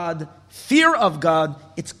of God, fear of God.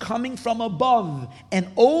 It's coming from above. And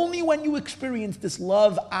only when you experience this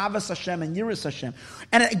love, Avas Hashem and Yiras Hashem.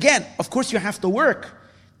 And again, of course you have to work.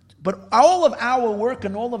 But all of our work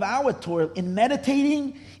and all of our toil in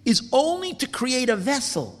meditating is only to create a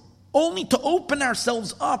vessel, only to open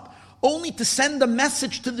ourselves up, only to send a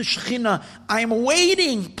message to the Shekhinah. I am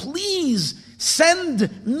waiting. Please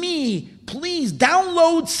send me. Please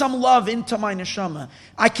download some love into my neshama.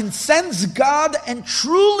 I can sense God and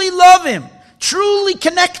truly love Him, truly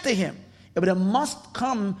connect to Him. But it must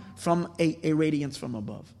come from a radiance from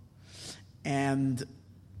above. And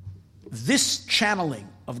this channeling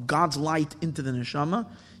of God's light into the neshama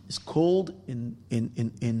is called in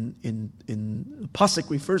Pasuk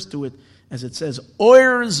refers to it as it says,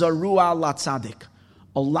 Oir Zarua La Tzadik.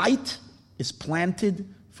 A light is planted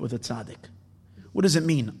for the tzaddik. What does it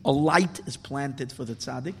mean? A light is planted for the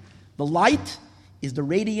tzaddik. The light is the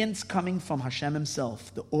radiance coming from Hashem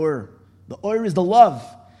Himself, the Or. The Or is the love.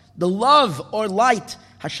 The love or light.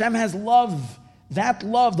 Hashem has love. that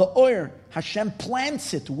love, the oir, Hashem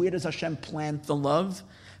plants it. Where does Hashem plant the love?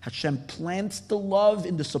 Hashem plants the love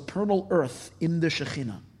in the supernal earth, in the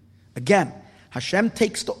Shekhinah. Again, Hashem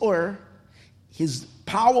takes the oir, His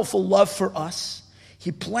powerful love for us,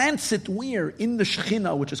 He plants it where? In the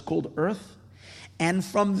Shekhinah, which is called earth. And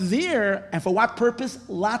from there, and for what purpose?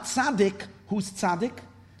 La tzaddik. Who's tzaddik?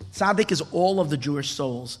 Tzaddik is all of the Jewish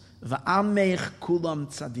souls. Va'amech kulam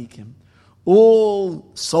tzaddikim.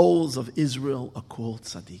 All souls of Israel are called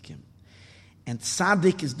tzaddikim. And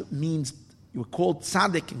tzaddik means, you were called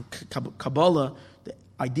tzaddik in Kabbalah. The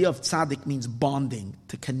idea of tzaddik means bonding,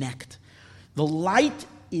 to connect. The light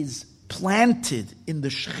is planted in the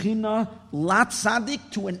Shekhinah, la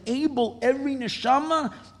tzaddik, to enable every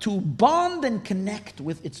neshama to bond and connect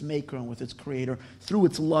with its maker and with its creator through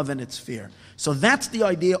its love and its fear. So that's the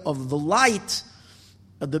idea of the light,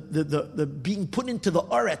 the being put into the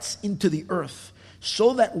aretz, into the earth,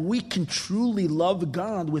 so that we can truly love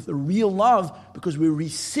God with a real love, because we're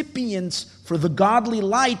recipients for the godly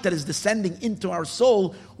light that is descending into our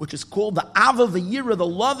soul, which is called the Ava V'Yira, the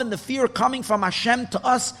love and the fear coming from Hashem to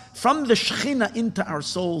us, from the Shekhinah into our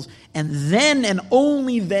souls. And then, and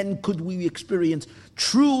only then, could we experience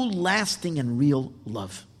true, lasting, and real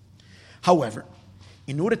love. However,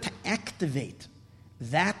 in order to activate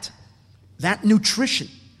that nutrition,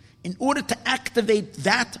 in order to activate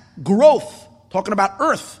that growth, talking about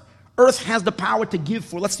earth. Earth has the power to give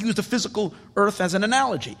for, let's use the physical earth as an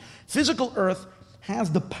analogy. Physical earth has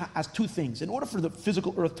two things. In order for the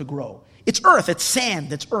physical earth to grow, it's earth, it's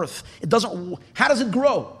sand, it's earth. How does it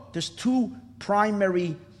grow? There's two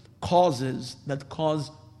primary causes that cause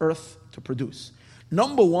earth to produce.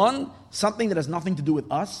 Number one, something that has nothing to do with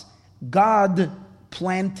us. God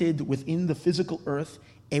planted within the physical earth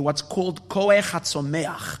what's called koech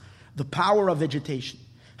hatzomeach, the power of vegetation.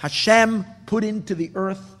 Hashem put into the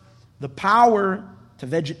earth the power for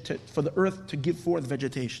the earth to give forth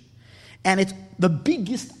vegetation. And it's the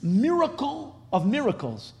biggest miracle of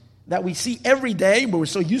miracles that we see every day, but we're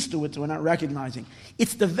so used to it, so we're not recognizing.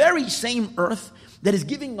 It's the very same earth that is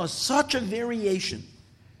giving us such a variation,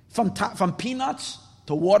 from peanuts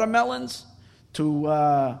to watermelons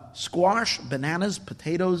to squash, bananas,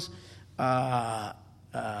 potatoes, I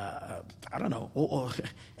don't know,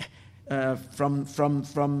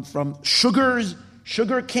 from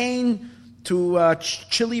sugar cane to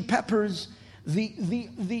chili peppers,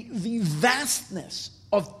 the vastness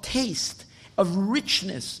of taste, of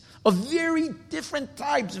richness, of very different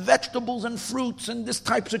types, vegetables and fruits and this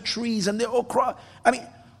types of trees, and they're all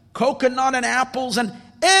coconut and apples and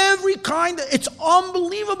every kind. It's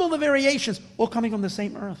unbelievable, the variations, all coming from the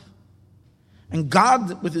same earth. And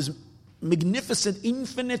God, with His magnificent,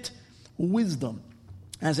 infinite wisdom,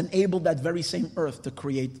 has enabled that very same earth to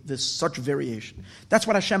create such variation. That's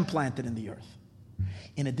what Hashem planted in the earth.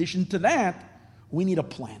 In addition to that, we need a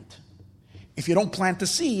plant. If you don't plant the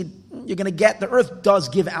seed, you're going to get, the earth does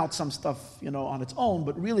give out some stuff, on its own,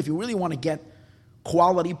 but really, if you really want to get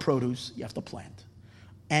quality produce, you have to plant.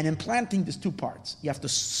 And in planting, there's two parts. You have to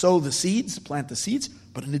sow the seeds, plant the seeds,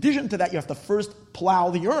 but in addition to that, you have to first plow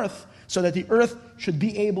the earth so that the earth should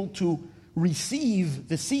be able to receive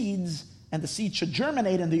the seeds, and the seeds should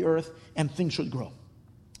germinate in the earth, and things should grow.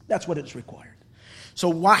 That's what is required. So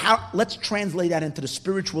let's translate that into the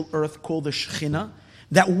spiritual earth called the Shekhinah,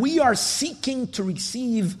 that we are seeking to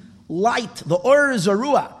receive light, the Or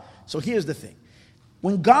Zarua. So here's the thing.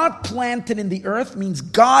 When God planted in the earth, means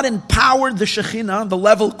God empowered the Shekhinah, the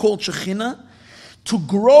level called Shekhinah, to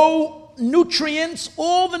grow nutrients,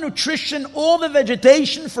 all the nutrition, all the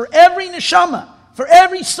vegetation for every neshama, for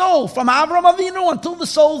every soul, from Avram Avinu until the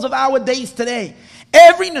souls of our days today.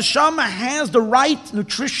 Every neshama has the right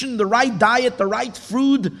nutrition, the right diet, the right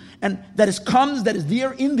food, and that is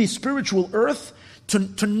there in the spiritual earth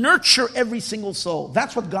to nurture every single soul.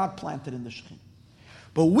 That's what God planted in the Shekhinah.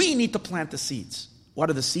 But we need to plant the seeds. What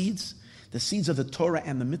are the seeds? The seeds of the Torah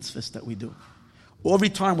and the mitzvahs that we do. Every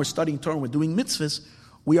time we're studying Torah and we're doing mitzvahs,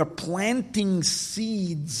 we are planting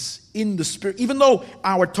seeds in the spirit. Even though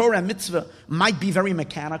our Torah and mitzvah might be very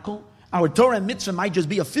mechanical, our Torah and mitzvah might just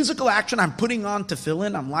be a physical action. I'm putting on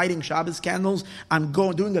tefillin, I'm lighting Shabbos candles, I'm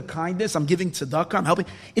doing a kindness, I'm giving tzedakah, I'm helping.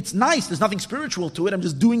 It's nice, there's nothing spiritual to it. I'm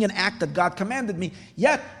just doing an act that God commanded me.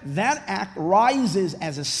 Yet, that act rises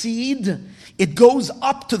as a seed. It goes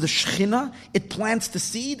up to the Shekhinah, it plants the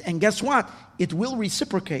seed, and guess what? It will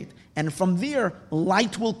reciprocate. And from there,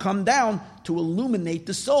 light will come down to illuminate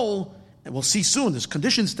the soul. And we'll see soon, there's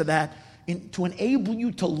conditions to that, to enable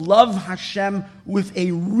you to love Hashem with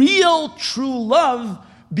a real, true love,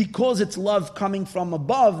 because it's love coming from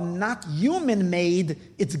above, not human-made,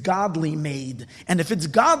 it's godly-made. And if it's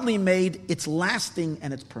godly-made, it's lasting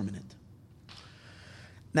and it's permanent.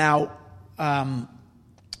 Now,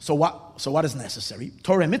 so what is necessary?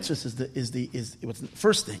 Torah and mitzvahs is what's the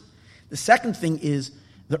first thing. The second thing is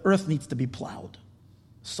the earth needs to be plowed,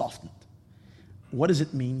 softened. What does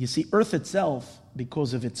it mean? You see, earth itself,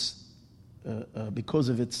 because of its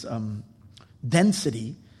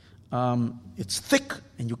density, it's thick,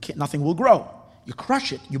 and nothing will grow. You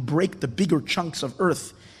crush it, you break the bigger chunks of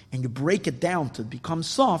earth, and you break it down to become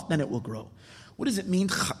soft, then it will grow. What does it mean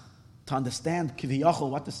to understand kiviyachol,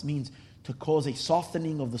 what this means to cause a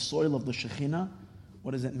softening of the soil of the Shekhinah?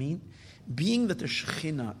 What does it mean? Being that the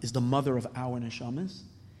Shekhinah is the mother of our neshamas,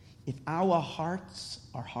 if our hearts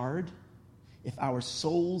are hard, if our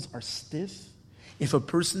souls are stiff, if a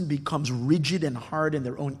person becomes rigid and hard in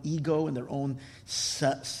their own ego and their own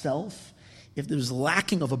self, if there's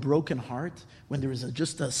lacking of a broken heart, when there is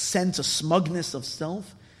just a sense of smugness of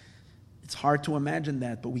self, it's hard to imagine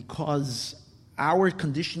that, but our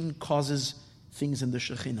condition causes things in the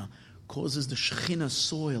Shekhinah, causes the Shekhinah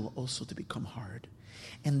soil also to become hard.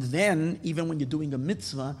 And then, even when you're doing a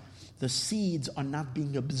mitzvah, the seeds are not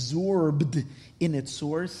being absorbed in its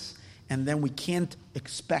source, and then we can't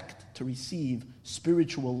expect to receive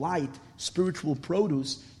spiritual light, spiritual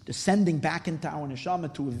produce, descending back into our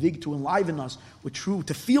neshama to enliven us with truth,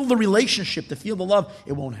 to feel the relationship, to feel the love.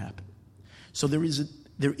 It won't happen. So there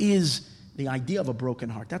is the idea of a broken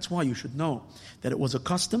heart. That's why you should know that it was a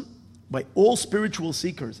custom by all spiritual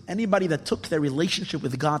seekers, anybody that took their relationship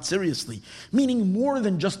with God seriously, meaning more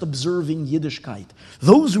than just observing Yiddishkeit.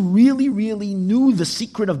 Those who really, really knew the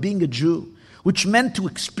secret of being a Jew, which meant to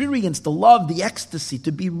experience the love, the ecstasy,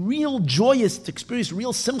 to be real joyous, to experience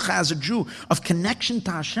real simcha as a Jew, of connection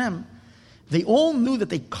to Hashem, they all knew that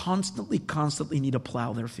they constantly need to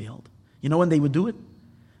plow their field. You know when they would do it?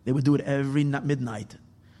 They would do it every midnight.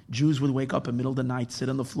 Jews would wake up in the middle of the night, sit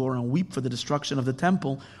on the floor, and weep for the destruction of the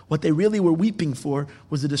temple. What they really were weeping for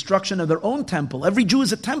was the destruction of their own temple. Every Jew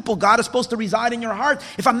is a temple. God is supposed to reside in your heart.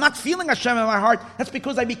 If I'm not feeling Hashem in my heart, that's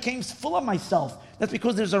because I became full of myself. That's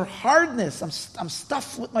because there's a hardness. I'm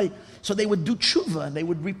stuffed with my... So they would do tshuva, and they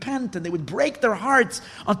would repent, and they would break their hearts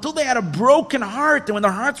until they had a broken heart. And when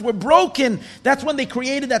their hearts were broken, that's when they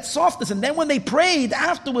created that softness. And then when they prayed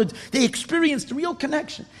afterwards, they experienced real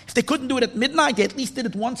connection. If they couldn't do it at midnight, they at least did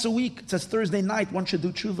it once a week. It says Thursday night, one should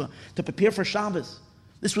do tshuva to prepare for Shabbos.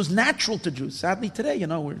 This was natural to Jews. Sadly today,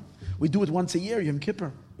 we do it once a year, Yom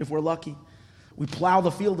Kippur, if we're lucky. We plow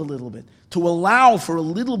the field a little bit to allow for a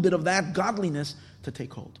little bit of that godliness to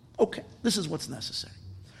take hold. Okay, this is what's necessary.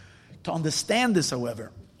 To understand this,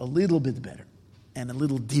 however, a little bit better and a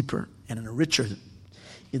little deeper and in a richer,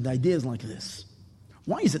 the idea is like this.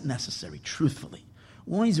 Why is it necessary, truthfully?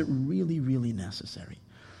 Why is it really, really necessary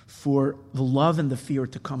for the love and the fear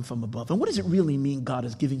to come from above? And what does it really mean God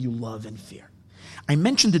is giving you love and fear? I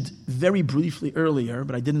mentioned it very briefly earlier,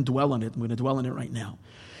 but I didn't dwell on it. I'm going to dwell on it right now.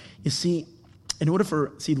 You see, in order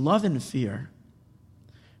for, love and fear,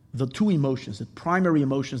 the two emotions, the primary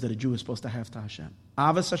emotions that a Jew is supposed to have to Hashem.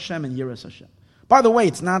 Avas Hashem and Yiras Hashem. By the way,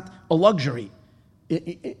 it's not a luxury.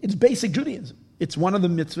 It's basic Judaism. It's one of the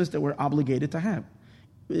mitzvahs that we're obligated to have.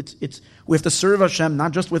 We have to serve Hashem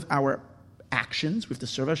not just with our actions, we have to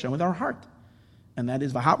serve Hashem with our heart. And that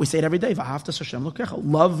is, we say it every day, V'ahavta Hashem Lokecha,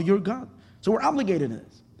 love your God. So we're obligated to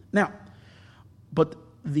this. Now, but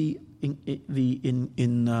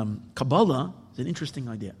in Kabbalah, it's an interesting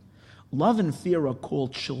idea. Love and fear are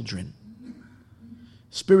called children,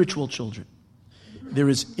 spiritual children.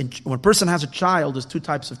 When a person has a child, there's two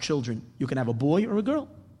types of children. You can have a boy or a girl,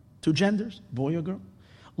 two genders, boy or girl.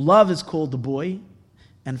 Love is called the boy,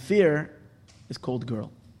 and fear is called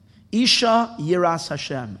girl. Isha Yiras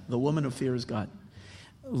Hashem, the woman who fears God.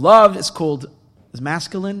 Love is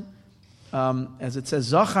masculine, as it says,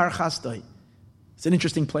 Zachar Chastai. It's an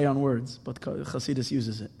interesting play on words, but Chassidus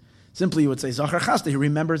uses it. Simply, you would say, Zachar Chastai, he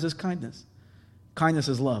remembers his kindness. Kindness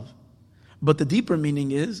is love. But the deeper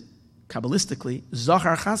meaning is, Kabbalistically,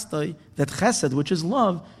 Zachar Chastai, that chesed, which is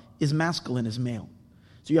love, is masculine, is male.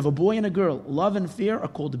 So you have a boy and a girl. Love and fear are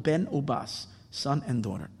called ben ubas, son and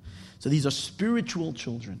daughter. So these are spiritual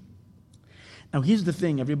children. Now here's the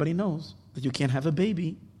thing, everybody knows that you can't have a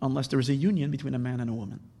baby unless there is a union between a man and a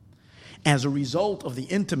woman. As a result of the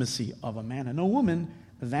intimacy of a man and a woman,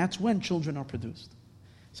 that's when children are produced.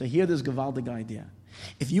 So here there's Gavaldig idea.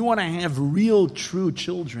 If you want to have real, true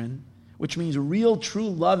children, which means real, true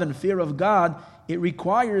love and fear of God, it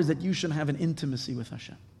requires that you should have an intimacy with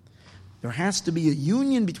Hashem. There has to be a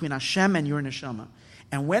union between Hashem and your neshama.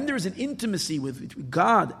 And when there's an intimacy with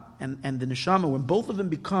God and the neshama, when both of them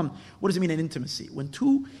become, what does it mean, an intimacy? When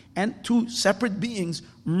two separate beings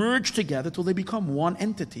merge together till they become one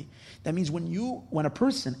entity. That means when a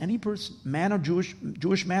person, any person, man or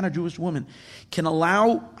Jewish man or Jewish woman, can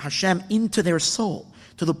allow Hashem into their soul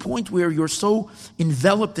to the point where you're so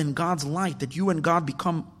enveloped in God's light that you and God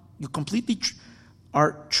you completely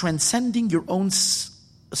are transcending your own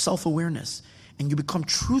self-awareness. And you become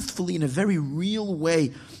truthfully, in a very real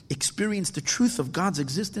way, experience the truth of God's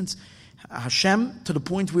existence, Hashem, to the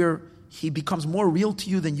point where He becomes more real to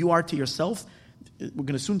you than you are to yourself. We're going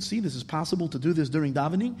to soon see this is possible to do this during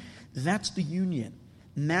davening. That's the union.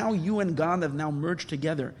 Now you and God have now merged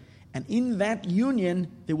together. And in that union,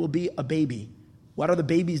 there will be a baby. What are the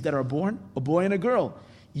babies that are born? A boy and a girl.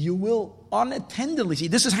 You will unattendedly see,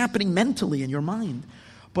 this is happening mentally in your mind.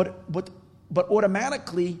 But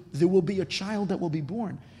automatically, there will be a child that will be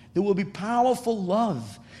born. There will be powerful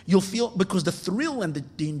love. You'll feel, because the thrill and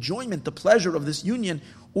the enjoyment, the pleasure of this union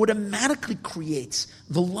automatically creates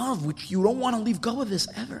the love which you don't want to leave go of this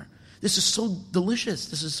ever. This is so delicious.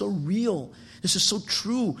 This is so real. This is so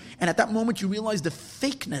true. And at that moment, you realize the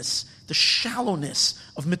fakeness, the shallowness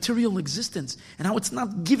of material existence and how it's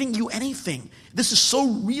not giving you anything. This is so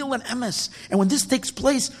real and emes. And when this takes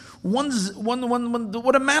place,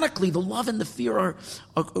 automatically the love and the fear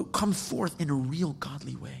come forth in a real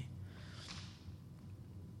godly way.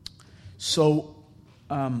 So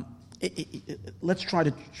let's try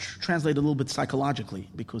to translate a little bit psychologically,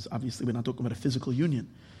 because obviously we're not talking about a physical union.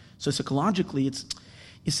 So psychologically,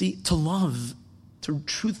 to love, to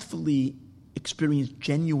truthfully experience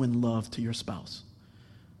genuine love to your spouse.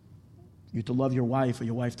 You to love your wife, or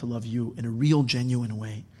your wife to love you in a real, genuine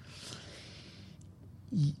way.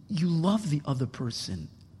 You love the other person.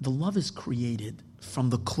 The love is created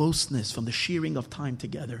from the closeness, from the sharing of time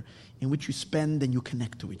together in which you spend and you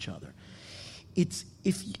connect to each other. It's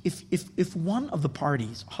if one of the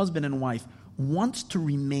parties, husband and wife, wants to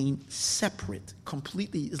remain separate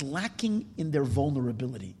completely, is lacking in their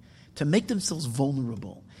vulnerability, to make themselves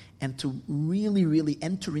vulnerable and to really, really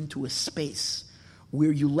enter into a space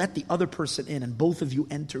where you let the other person in and both of you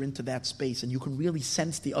enter into that space and you can really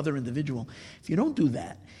sense the other individual. If you don't do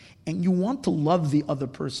that and you want to love the other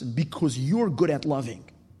person because you're good at loving,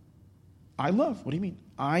 I love. What do you mean?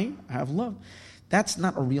 I have love. That's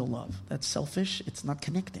not a real love. That's selfish. It's not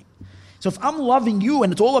connecting. So if I'm loving you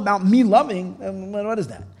and it's all about me loving, what is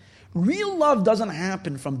that? Real love doesn't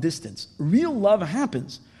happen from distance. Real love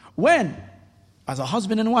happens when, as a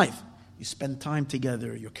husband and wife, you spend time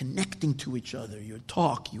together, you're connecting to each other, you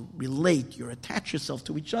talk, you relate, you attach yourself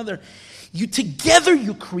to each other. Together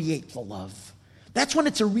you create the love. That's when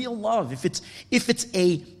it's a real love. If it's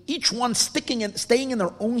each one staying in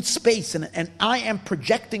their own space and I am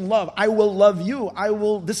projecting love, I will love you,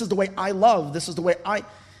 this is the way I love, this is the way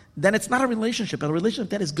then it's not a relationship. A relationship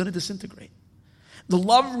that is going to disintegrate. The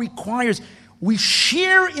love requires we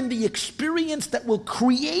share in the experience that will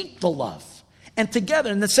create the love. And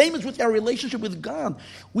together, and the same is with our relationship with God.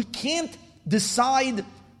 We can't decide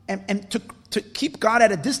and to keep God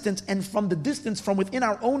at a distance, and from the distance, from within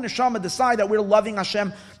our own neshama, decide that we're loving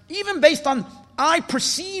Hashem, even based on I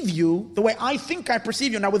perceive you the way I think I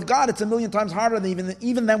perceive you. Now with God, it's 1,000,000 times harder than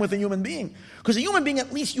even than with a human being. Because a human being,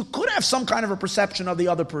 at least you could have some kind of a perception of the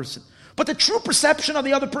other person. But the true perception of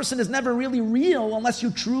the other person is never really real unless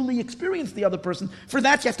you truly experience the other person. For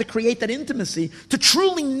that, you have to create that intimacy to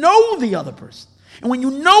truly know the other person. And when you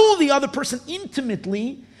know the other person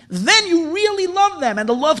intimately, then you really love them. And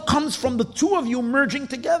the love comes from the two of you merging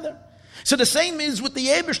together. So the same is with the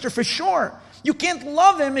Eibishter for sure. You can't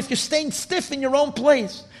love Him if you're staying stiff in your own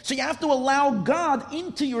place. So you have to allow God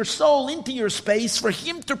into your soul, into your space, for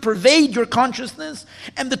Him to pervade your consciousness.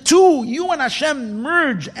 And the two, you and Hashem,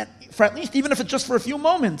 merge, for at least, even if it's just for a few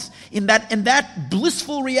moments, in that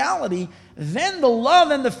blissful reality. Then the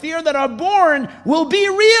love and the fear that are born will be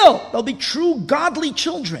real. They'll be true godly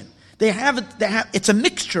children. It's a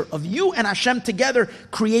mixture of you and Hashem together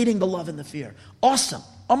creating the love and the fear. Awesome.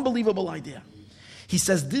 Unbelievable idea. He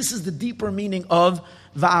says this is the deeper meaning of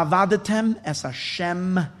Va'avadatem es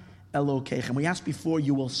Hashem Elokeichem. We asked before,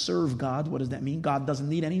 you will serve God. What does that mean? God doesn't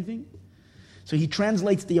need anything. So he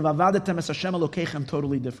translates the Va'avadatem es Hashem Elokeichem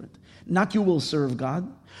totally different. Not you will serve God,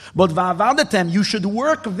 but Va'avadatem, you should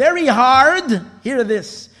work very hard. Hear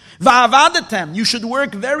this. Va'avadatem, you should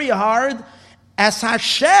work very hard as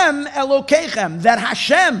Hashem Elokeichem. That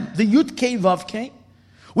Hashem, the Yud Kei Vav Kei,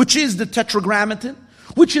 which is the Tetragrammaton,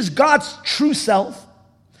 which is God's true self,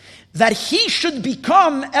 that He should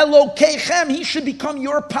become Elokeichem, He should become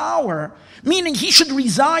your power, meaning He should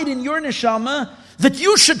reside in your neshama, that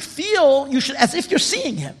you should feel, as if you're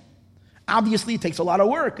seeing him. Obviously, it takes a lot of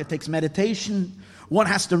work. It takes meditation. One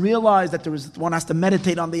has to realize that one has to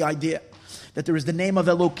meditate on the idea that there is the name of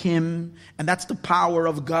Elokim, and that's the power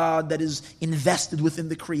of God that is invested within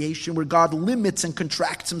the creation, where God limits and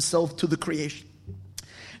contracts himself to the creation.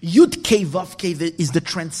 Yud Kei Vav Kei is the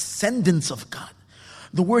transcendence of God.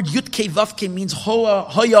 The word Yud Kei Vav Kei means Hoya,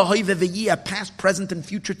 Hoya, V'yiyah, past, present, and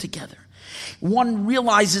future together. One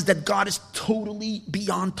realizes that God is totally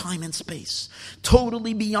beyond time and space,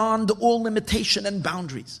 totally beyond all limitation and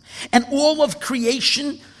boundaries. And all of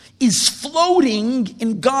creation is floating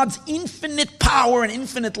in God's infinite power and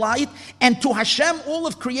infinite light. And to Hashem, all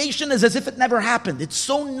of creation is as if it never happened. It's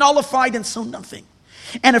so nullified and so nothing.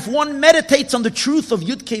 And if one meditates on the truth of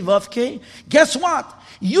Yud Kei Vav Kei, guess what?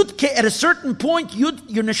 Yud Kei, at a certain point, your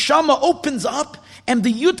neshama opens up, and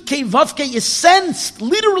the Yud Kei Vav Kei is sensed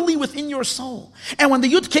literally within your soul. And when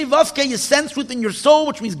the Yud Kei Vav Kei is sensed within your soul,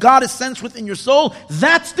 which means God is sensed within your soul,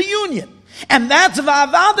 that's the union. And that's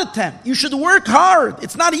va'avadetem. You should work hard.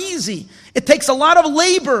 It's not easy. It takes a lot of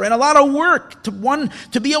labor and a lot of work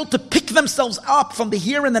to be able to pick themselves up from the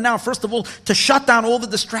here and the now. First of all, to shut down all the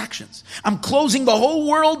distractions. I'm closing the whole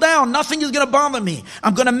world down. Nothing is going to bother me.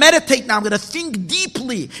 I'm going to meditate now. I'm going to think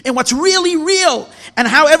deeply in what's really real and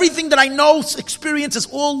how everything that I know, experience is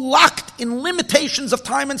all locked in limitations of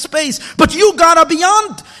time and space. But you, God, are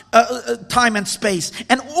beyond time and space.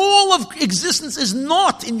 And all of existence is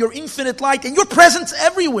not in your infinite light and your presence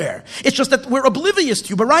everywhere. It's just that we're oblivious to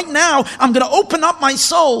you. But right now, I'm going to open up my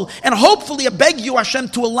soul and hopefully I beg you, Hashem,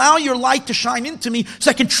 to allow your light to shine into me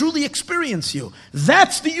so I can truly experience you.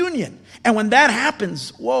 That's the union. And when that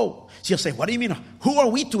happens, whoa. So you'll say, what do you mean? Who are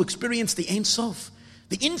we to experience the Ein Sof,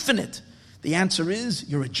 the infinite? The answer is,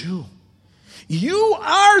 you're a Jew. You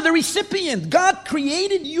are the recipient. God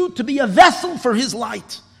created you to be a vessel for his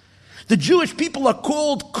light. The Jewish people are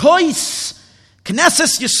called Kois.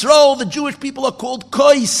 Knesset Yisrael, the Jewish people are called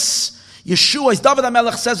Kois. Yeshua, as David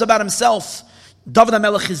HaMelech says about himself, David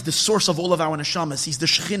HaMelech is the source of all of our neshamas. He's the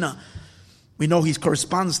Shekhinah. We know he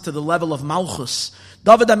corresponds to the level of Malchus.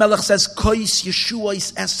 David HaMelech says, Kois Yeshua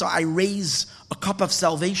is Esa, I raise a cup of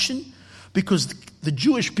salvation, because the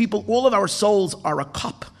Jewish people, all of our souls are a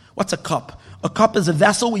cup. What's a cup? A cup is a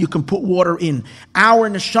vessel where you can put water in.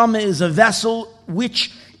 Our neshama is a vessel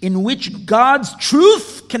in which God's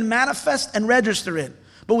truth can manifest and register in.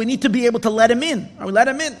 But we need to be able to let him in. Or we let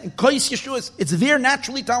him in. And Kois Yeshua, it's there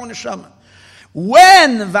naturally to our neshama.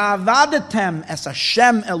 When va'avadetem es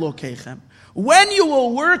Hashem Elokeichem, when you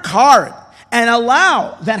will work hard and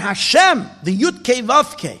allow that Hashem, the Yud Kei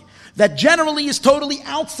Vav Kei, that generally is totally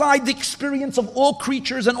outside the experience of all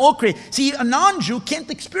creatures and all creation. See, a non-Jew can't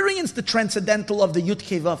experience the transcendental of the Yud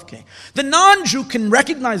Kei Vav Kei. The non-Jew can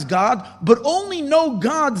recognize God, but only know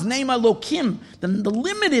God's name Elokim, the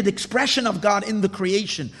limited expression of God in the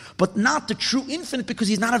creation, but not the true infinite, because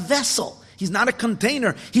he's not a vessel. He's not a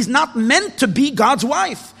container. He's not meant to be God's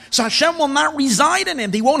wife. So Hashem will not reside in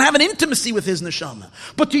him. He won't have an intimacy with his neshama.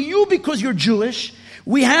 But to you, because you're Jewish,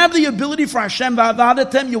 we have the ability for Hashem,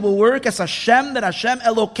 va'avadetem, you will work as Hashem, that Hashem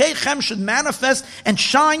Elokeichem should manifest and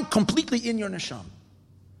shine completely in your neshama.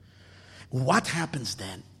 What happens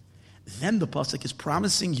then? Then the pasuk is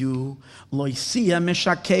promising you, loisia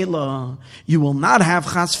meshakela, you will not have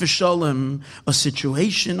chas v'sholem, a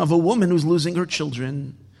situation of a woman who's losing her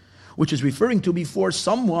children, which is referring to before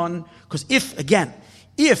someone, because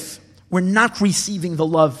if we're not receiving the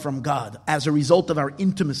love from God as a result of our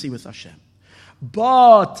intimacy with Hashem,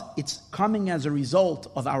 but it's coming as a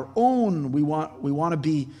result of our own, we want to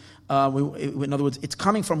be, in other words, it's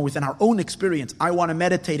coming from within our own experience. I want to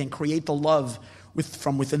meditate and create the love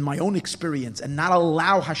from within my own experience and not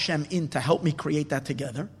allow Hashem in to help me create that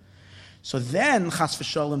together. So then, chas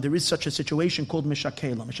v'shalom, there is such a situation called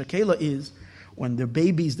mishakela. Mishakela is when the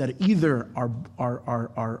babies that either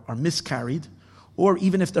are miscarried, or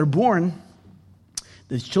even if they're born,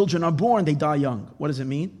 the children are born, they die young. What does it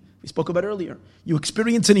mean? We spoke about earlier. You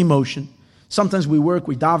experience an emotion. Sometimes we work,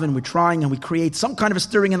 we daven, we're trying, and we create some kind of a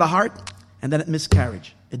stirring in the heart, and then it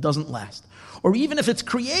miscarriage. It doesn't last. Or even if it's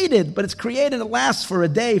created, but it's created, it lasts for a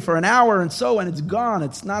day, for an hour, and it's gone.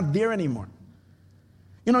 It's not there anymore.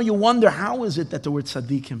 You wonder, how is it that the word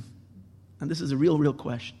tzaddikim, and this is a real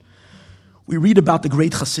question. We read about the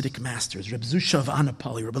great Hasidic masters, Reb Zusha of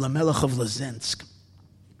Anapoli, Reb Lamelech of Lazensk,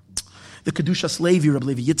 the Kedushas Levi, Reb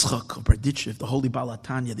Levi Yitzchak of Berditchev, the Holy Baal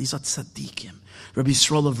HaTanya. These are tzaddikim. Reb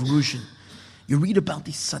Yisrael of Ruzhin. You read about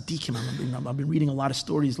these tzaddikim. I've been reading a lot of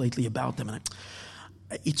stories lately about them, and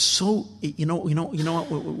it's so, you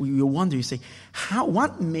wonder, you say,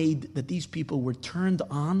 what made that these people were turned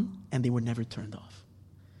on and they were never turned off?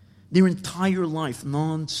 their entire life,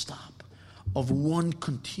 non-stop, of one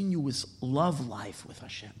continuous love life with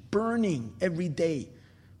Hashem, burning every day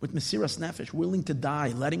with Mesiras Nefesh, willing to die,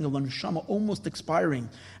 letting a neshama almost expiring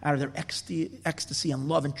out of their ecstasy and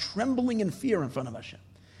love, and trembling in fear in front of Hashem.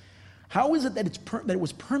 How is it that that it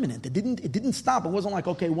was permanent? It didn't stop. It wasn't like,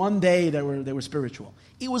 okay, one day they were spiritual.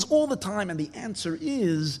 It was all the time, and the answer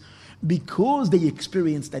is because they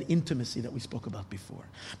experienced that intimacy that we spoke about before.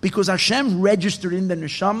 Because Hashem registered in the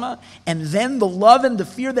neshama, and then the love and the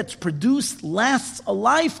fear that's produced lasts a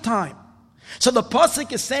lifetime. So the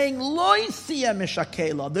pasuk is saying, Lo yisiya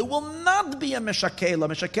mishakela. There will not be a mishakela.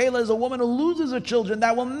 Mishakela is a woman who loses her children.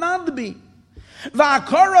 That will not be.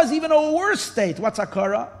 Va'akara is even a worse state. What's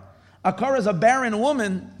akara? Akara is a barren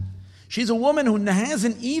woman. She's a woman who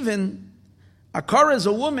hasn't even. Akara is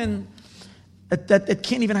a woman that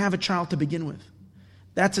can't even have a child to begin with.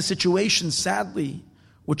 That's a situation, sadly,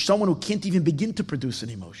 which someone who can't even begin to produce an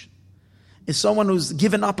emotion is someone who's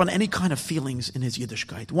given up on any kind of feelings in his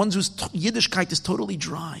Yiddishkeit. One whose Yiddishkeit is totally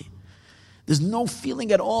dry. There's no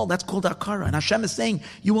feeling at all. That's called akara. And Hashem is saying,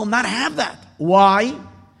 you will not have that. Why?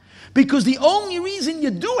 Because the only reason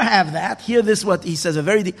you do have that, hear this, what he says,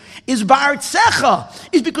 is ba'artzecha,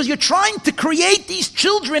 is because you're trying to create these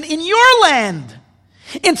children in your land.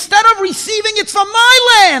 Instead of receiving it from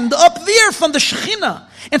my land, up there from the Shekhinah,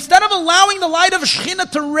 instead of allowing the light of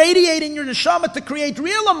Shekhinah to radiate in your neshama to create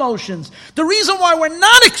real emotions, the reason why we're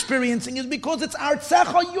not experiencing is because it's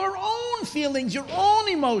artzecha, your own feelings, your own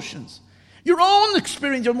emotions, your own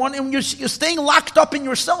experience, and you're staying locked up in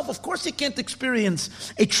yourself. Of course you can't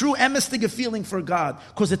experience a true emestiga feeling for God,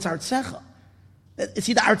 because it's artzecha.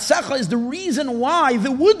 See, the artzecha is the reason why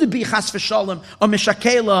there would be chas v'shalom, a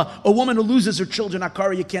mishakela, a woman who loses her children,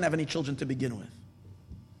 akara, you can't have any children to begin with.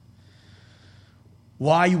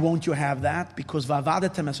 Why won't you have that? Because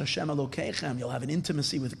va'avadetem es Hashem Elokeichem, you'll have an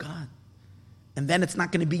intimacy with God. And then it's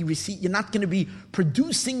not going to be you're not going to be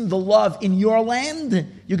producing the love in your land,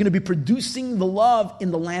 you're going to be producing the love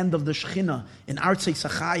in the land of the Shekhinah, in Artzei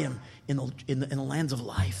Sachayim, in the lands of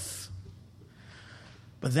life.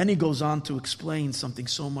 But then he goes on to explain something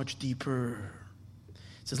so much deeper.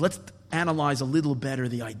 He says, let's analyze a little better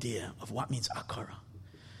the idea of what means akara.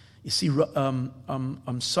 You see, Sarah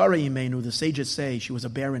Imenu, the sages say she was a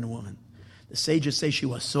barren woman. The sages say she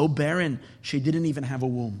was so barren, she didn't even have a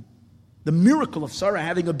womb. The miracle of Sarah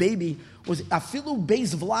having a baby was afilu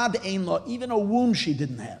beis vlad ein lo, even a womb she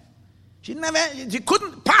didn't have. She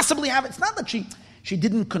couldn't possibly have it. It's not that she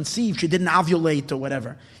didn't conceive, she didn't ovulate or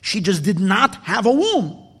whatever. She just did not have a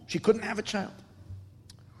womb. She couldn't have a child.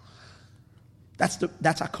 That's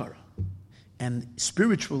akara. And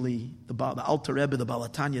spiritually, the Alter Rebbe, the Baal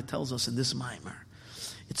HaTanya tells us in this Maimer,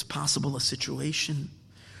 it's possible a situation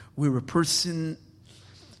where a person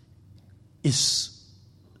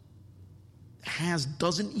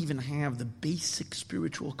doesn't even have the basic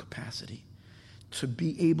spiritual capacity to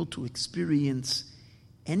be able to experience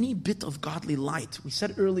any bit of godly light. We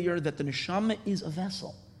said earlier that the neshama is a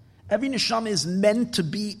vessel. Every neshama is meant to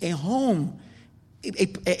be a home,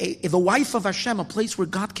 the wife of Hashem, a place where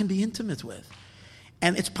God can be intimate with.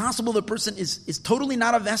 And it's possible the person is totally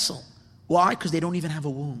not a vessel. Why? Because they don't even have a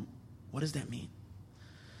womb. What does that mean?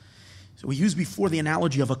 So we used before the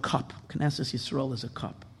analogy of a cup. Knesset Yisrael is a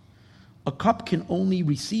cup. A cup can only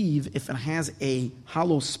receive if it has a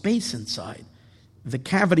hollow space inside. The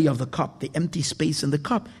cavity of the cup, the empty space in the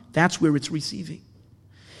cup, that's where it's receiving.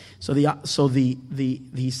 So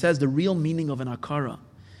he says the real meaning of an akara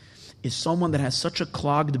is someone that has such a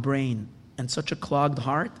clogged brain and such a clogged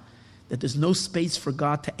heart that there's no space for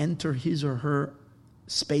God to enter his or her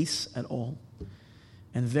space at all.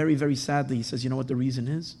 And very, very sadly, he says, you know what the reason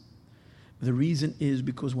is? The reason is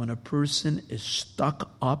because when a person is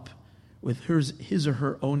stuck up with his or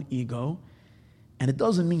her own ego, and it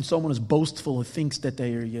doesn't mean someone is boastful who thinks that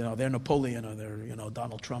they're Napoleon or they're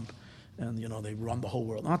Donald Trump and they run the whole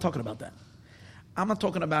world. I'm not talking about that. I'm not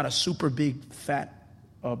talking about a super big, fat,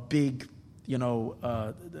 big,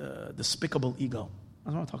 despicable ego.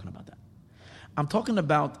 I'm not talking about that. I'm talking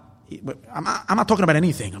about. I'm not talking about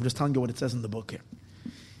anything. I'm just telling you what it says in the book here.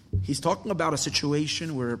 He's talking about a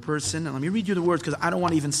situation where a person, and let me read you the words because I don't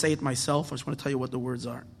want to even say it myself. I just want to tell you what the words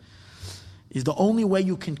are. Is the only way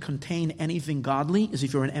you can contain anything godly is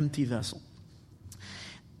if you're an empty vessel.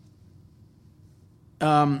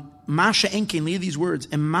 Masha enkin, leave these words.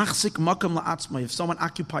 If someone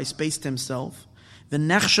occupies space to himself, the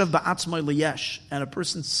nechshav ba'atzmai liyesh, and a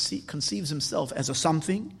person conceives himself as a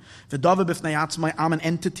something, v'dava b'fnei atzmai, I'm an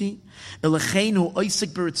entity, elecheinu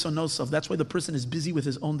oisik b'ritzonosav. That's why the person is busy with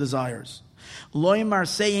his own desires. Loimar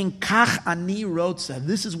saying, Kach ani rotza,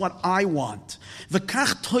 this is what I want.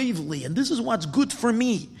 V'kach toivli, and this is what's good for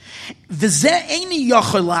me. V'zeh eini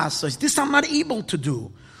yochel lasos, this I'm not able to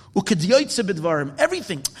do.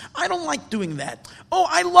 Everything. I don't like doing that. Oh,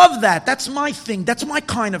 I love that. That's my thing. That's my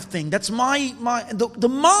kind of thing. That's the my and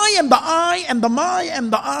the I and the my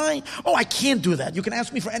and the I. Oh, I can't do that. You can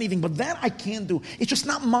ask me for anything, but that I can't do. It's just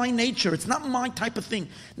not my nature. It's not my type of thing.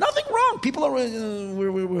 Nothing wrong. People are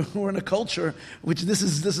we're in a culture which this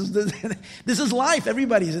is life.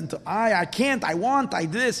 Everybody's into I can't, I want, I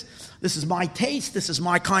this. This is my taste. This is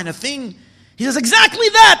my kind of thing. He says exactly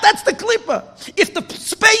that. That's the klippa. If the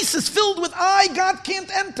space is filled with I, God can't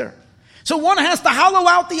enter. So one has to hollow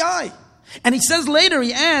out the I. And he says later,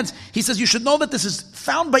 he adds, he says, you should know that this is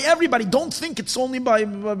found by everybody. Don't think it's only by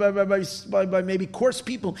maybe coarse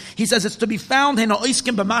people. He says it's to be found in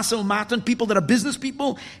people that are business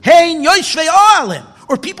people,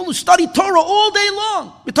 or people who study Torah all day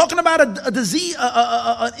long. We're talking about a disease,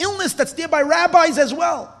 an illness that's there by rabbis as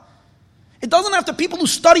well. It doesn't have to people who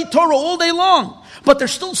study Torah all day long, but they're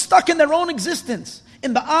still stuck in their own existence.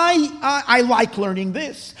 In the I like learning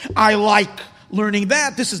this. I like learning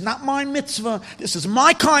that. This is not my mitzvah. This is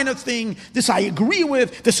my kind of thing. This I agree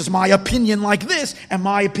with. This is my opinion like this and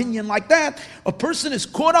my opinion like that. A person is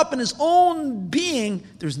caught up in his own being.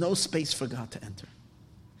 There's no space for God to enter.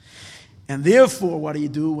 And therefore, what do you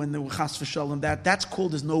do when the chas v'shalom, that's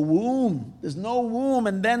called there's no womb. There's no womb.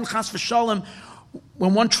 And then chas v'shalom,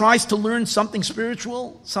 when one tries to learn something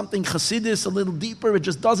spiritual, something Hasidus, a little deeper, it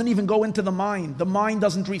just doesn't even go into the mind. The mind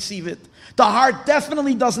doesn't receive it. The heart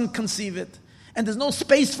definitely doesn't conceive it. And there's no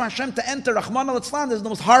space for Hashem to enter. Rahman al-Islam, there's the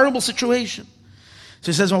most horrible situation.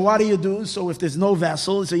 So he says, well, what do you do? So if there's no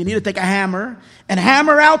vessel, so you need to take a hammer and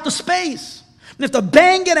hammer out the space. And you have to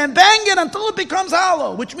bang it until it becomes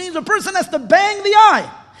hollow, which means a person has to bang the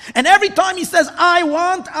eye. And every time he says, I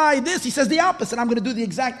want, I this, he says the opposite. I'm going to do the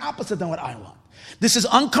exact opposite than what I want. This is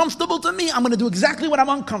uncomfortable to me. I'm going to do exactly what I'm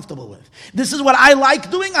uncomfortable with. This is what I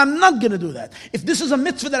like doing. I'm not going to do that. If this is a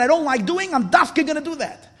mitzvah that I don't like doing, I'm dafka going to do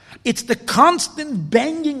that. It's the constant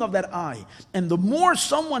banging of that eye. And the more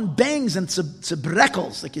someone bangs and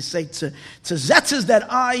breckles, like you say, zetzes that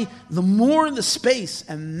eye, the more the space.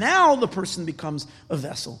 And now the person becomes a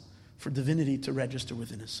vessel for divinity to register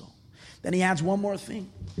within his soul. Then he adds one more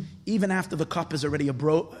thing. Even after the cup is already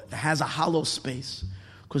has a hollow space,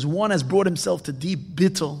 because one has brought himself to deep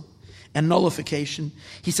bittul and nullification.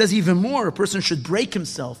 He says even more, a person should break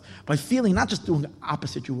himself by feeling, not just doing the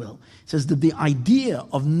opposite you will. He says that the idea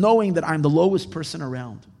of knowing that I'm the lowest person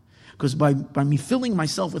around. Because by me filling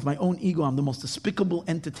myself with my own ego, I'm the most despicable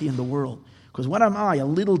entity in the world. Because what am I? A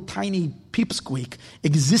little tiny peepsqueak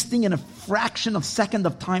existing in a fraction of a second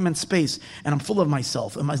of time and space. And I'm full of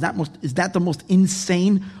myself. Is that the most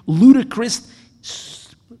insane, ludicrous,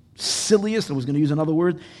 silliest, I was going to use another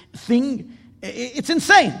word, thing? It's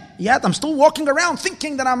insane. Yet I'm still walking around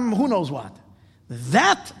thinking that I'm who knows what.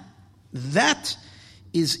 That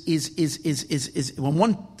is when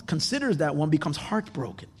one considers that, one becomes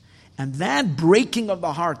heartbroken. And that breaking of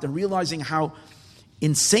the heart and realizing how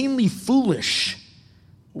insanely foolish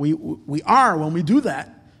we are when we do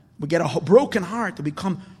that, we get a broken heart to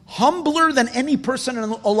become humbler than any person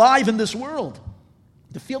alive in this world.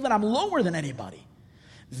 To feel that I'm lower than anybody.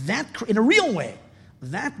 That, in a real way,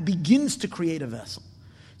 that begins to create a vessel.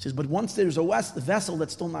 It says, but once there's a vessel,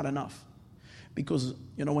 that's still not enough. Because,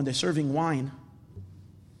 when they're serving wine,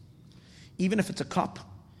 even if it's a cup,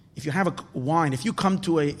 if you have a wine, if you come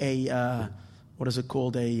to a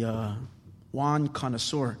wine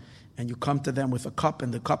connoisseur, and you come to them with a cup,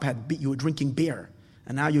 and the cup you were drinking beer,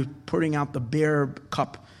 and now you're putting out the beer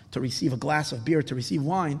cup to receive a glass of beer, to receive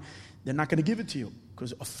wine, they're not going to give it to you.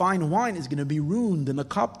 Because a fine wine is going to be ruined in a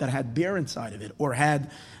cup that had beer inside of it, or had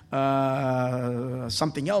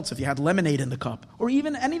something else, if you had lemonade in the cup, or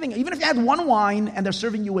even anything. Even if you had one wine and they're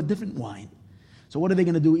serving you a different wine. So what are they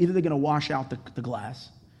going to do? Either they're going to wash out the glass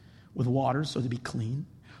with water so to be clean,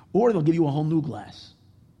 or they'll give you a whole new glass.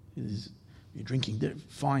 You're drinking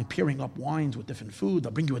fine, pairing up wines with different food.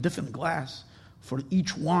 They'll bring you a different glass for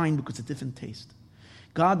each wine because it's a different taste.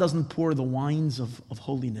 God doesn't pour the wines of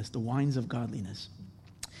holiness, the wines of godliness,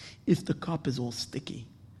 if the cup is all sticky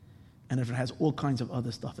and if it has all kinds of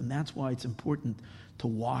other stuff. And that's why it's important to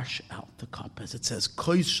wash out the cup. As it says,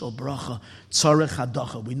 Kois shel bracha tzarech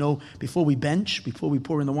hadacha. We know before we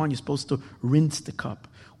pour in the wine, you're supposed to rinse the cup.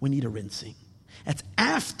 We need a rinsing. That's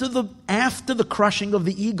after the crushing of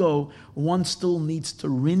the ego, one still needs to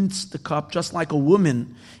rinse the cup, just like a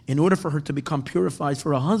woman. In order for her to become purified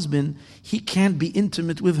for a husband, he can't be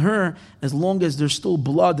intimate with her as long as there's still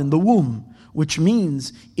blood in the womb. which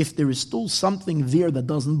means if there is still something there that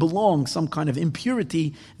doesn't belong, some kind of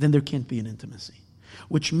impurity, then there can't be an intimacy.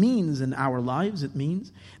 Which means in our lives, it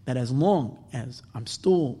means that as long as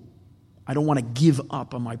I don't want to give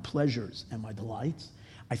up on my pleasures and my delights,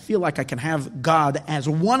 I feel like I can have God as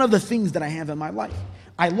one of the things that I have in my life.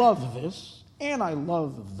 I love this, and I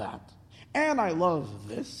love that, and I love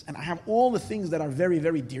this, and I have all the things that are very,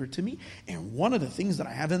 very dear to me, and one of the things that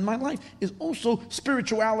I have in my life is also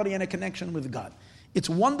spirituality and a connection with God. It's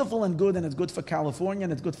wonderful and good, and it's good for California,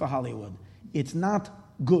 and it's good for Hollywood. It's not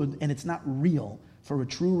good, and it's not real for a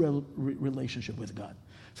true relationship with God.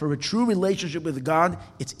 For a true relationship with God,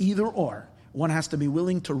 it's either or. One has to be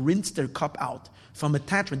willing to rinse their cup out from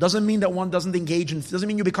attachment. Doesn't mean that one doesn't engage in, doesn't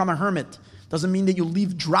mean you become a hermit. Doesn't mean that you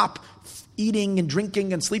drop eating and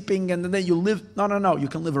drinking and sleeping and then you live. No. You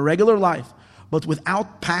can live a regular life, but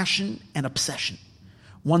without passion and obsession.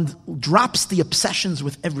 One drops the obsessions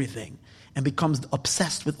with everything and becomes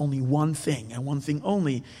obsessed with only one thing and one thing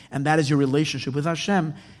only, and that is your relationship with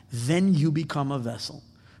Hashem. Then you become a vessel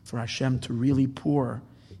for Hashem to really pour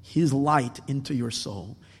His light into your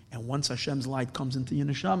soul. And once Hashem's light comes into your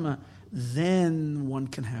neshama, then one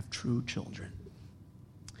can have true children.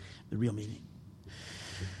 The real meaning.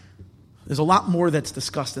 There's a lot more that's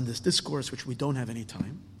discussed in this discourse, which we don't have any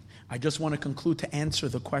time. I just want to conclude to answer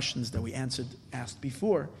the questions that we asked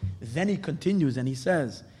before. Then he continues and he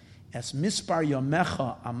says, "Es mispar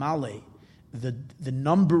yomecha amale," the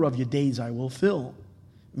number of your days I will fill,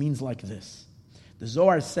 means like this. The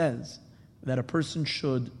Zohar says that a person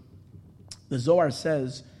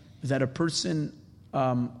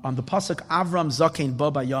on the pasuk Avram Zakein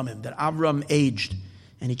Baba Yamim, that Avram aged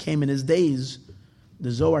and he came in his days.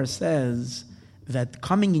 The Zohar says that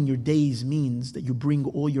coming in your days means that you bring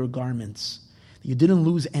all your garments. That you didn't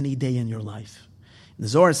lose any day in your life. And the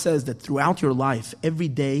Zohar says that throughout your life, every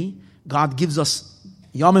day, God gives us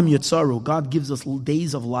Yamim Yitzaru, God gives us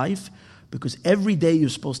days of life, because every day you're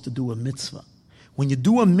supposed to do a mitzvah. When you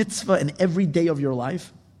do a mitzvah in every day of your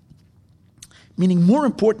life, meaning more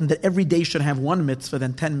important that every day should have one mitzvah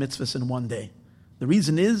than 10 mitzvahs in one day. The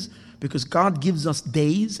reason is because God gives us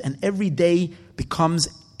days, and every day becomes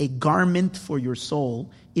a garment for your soul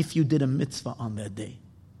if you did a mitzvah on that day.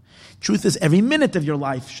 Truth is, every minute of your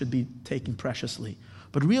life should be taken preciously.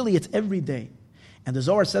 But really, it's every day. And the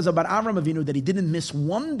Zohar says about Avram Avinu that he didn't miss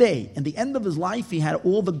one day. In the end of his life, he had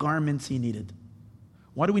all the garments he needed.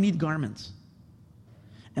 Why do we need garments?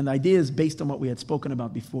 And the idea is based on what we had spoken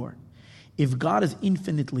about before. If God is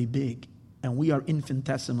infinitely big and we are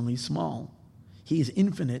infinitesimally small, He is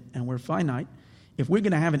infinite and we're finite. If we're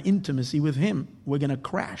going to have an intimacy with Him, we're going to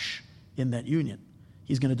crash in that union.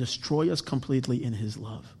 He's going to destroy us completely in His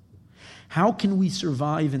love. How can we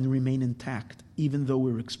survive and remain intact even though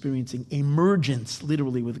we're experiencing emergence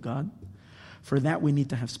literally with God? For that we need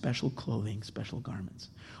to have special clothing, special garments.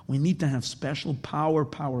 We need to have special power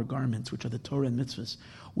garments, which are the Torah and mitzvahs,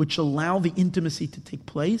 which allow the intimacy to take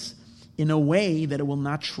place in a way that it will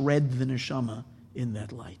not shred the neshama in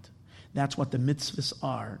that light. That's what the mitzvahs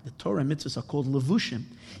are. The Torah and mitzvahs are called levushim.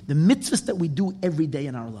 The mitzvahs that we do every day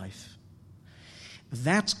in our life.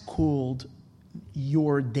 That's called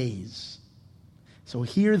your days. So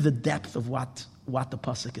hear the depth of what the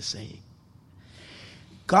pasuk is saying.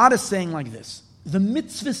 God is saying like this: the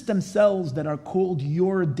mitzvahs themselves that are called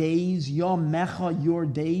your days, yom mecha, your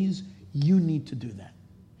days, you need to do that.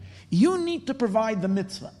 You need to provide the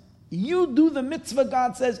mitzvah. You do the mitzvah,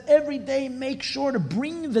 God says, every day, make sure to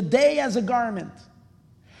bring the day as a garment.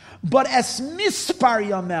 But as mispar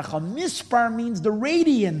yamecha, mispar means the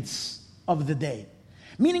radiance of the day.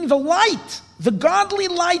 Meaning the light, the godly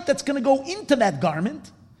light that's going to go into that garment,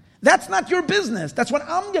 that's not your business. That's what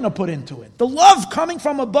I'm going to put into it. The love coming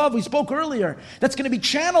from above, we spoke earlier, that's going to be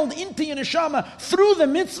channeled into your neshama through the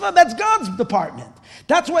mitzvah, that's God's department.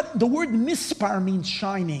 That's what the word mispar means,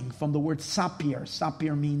 shining, from the word sapir.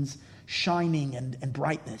 Sapir means shining and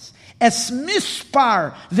brightness. Es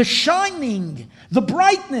mispar, the shining, the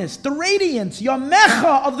brightness, the radiance,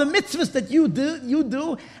 yamecha of the mitzvahs that you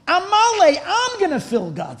do, amale, I'm going to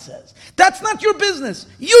fill, God says. That's not your business.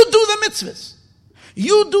 You do the mitzvahs.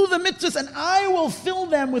 You do the mitzvahs and I will fill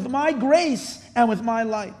them with my grace and with my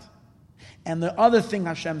light. And the other thing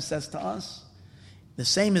Hashem says to us, the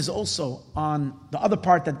same is also on the other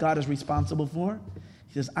part that God is responsible for.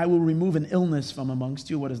 He says, I will remove an illness from amongst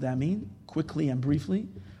you. What does that mean? Quickly and briefly.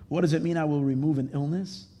 What does it mean, I will remove an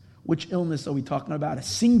illness? Which illness are we talking about? A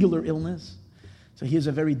singular illness? So here's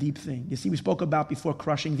a very deep thing. You see, we spoke about before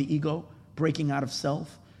crushing the ego, breaking out of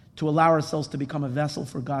self, to allow ourselves to become a vessel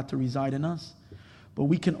for God to reside in us. But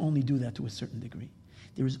we can only do that to a certain degree.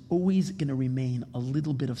 there is always going to remain a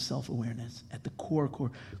little bit of self-awareness at the core,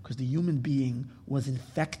 because the human being was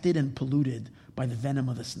infected and polluted by the venom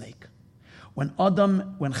of the snake. When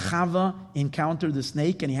Chava encountered the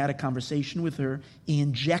snake and he had a conversation with her, he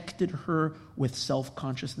injected her with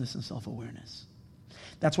self-consciousness and self-awareness.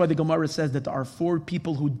 That's why the Gemara says that there are 4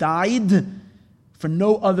 people who died for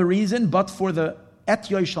no other reason but for the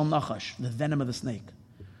etyoy shel nachash, the venom of the snake.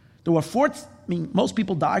 There were 4, most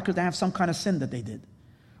people die because they have some kind of sin that they did.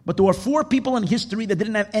 But there were 4 people in history that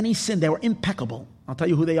didn't have any sin. They were impeccable. I'll tell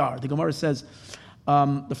you who they are. The Gemara says,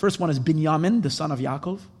 the first one is Binyamin, the son of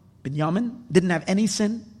Yaakov. Binyamin didn't have any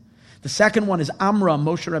sin. The second one is Amram,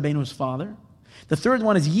 Moshe Rabbeinu's father. The third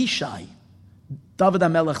one is Yishai, David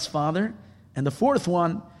HaMelech's father. And the fourth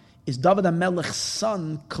one is David HaMelech's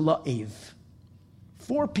son, Kla'ev.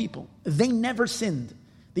 4 people. They never sinned.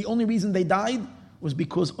 The only reason they died was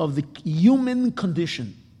because of the human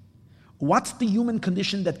condition. What's the human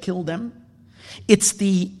condition that killed them? It's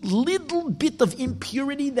the little bit of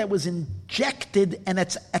impurity that was injected, and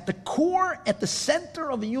it's at the core, at the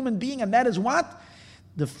center of a human being, and that is what?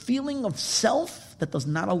 The feeling of self that does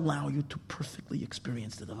not allow you to perfectly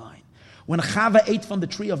experience the divine. When Chava ate from the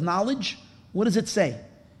tree of knowledge, what does it say?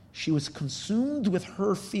 She was consumed with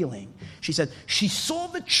her feeling. She said, she saw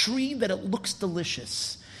the tree that it looks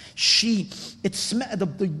delicious.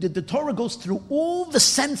 The Torah goes through all the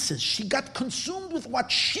senses. She got consumed with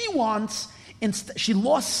what she wants. She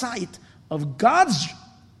lost sight of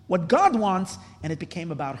what God wants, and it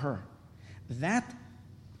became about her. That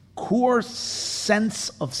core sense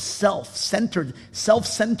of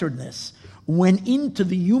self-centeredness went into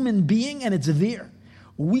the human being, and it's there.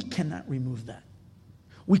 We cannot remove that.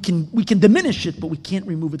 We can diminish it, but we can't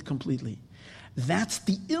remove it completely. That's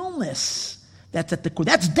the illness that's at the core.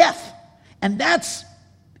 That's death. And that's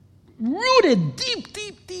rooted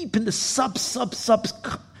deep in the sub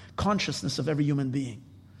consciousness of every human being.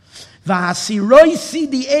 V'hasiroisi,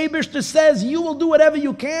 the Eibishter says, you will do whatever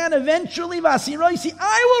you can. Eventually, v'hasiroisi,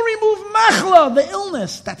 I will remove machla, the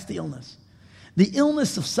illness. That's the illness. The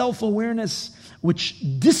illness of self-awareness, which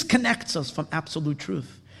disconnects us from absolute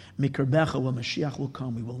truth. Mikarbecha, when Mashiach will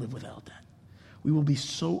come, we will live without that. We will be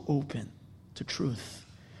so open to truth,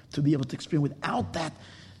 to be able to experience without that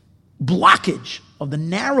blockage of the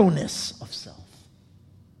narrowness of self.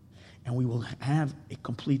 And we will have a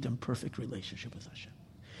complete and perfect relationship with Hashem.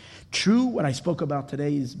 True, what I spoke about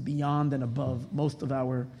today is beyond and above most of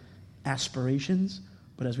our aspirations,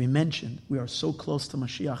 but as we mentioned, we are so close to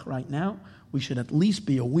Mashiach right now, we should at least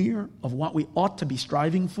be aware of what we ought to be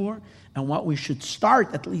striving for and what we should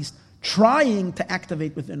start at least trying to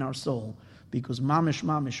activate within our soul. Because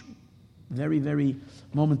mamish, very, very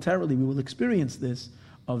momentarily we will experience this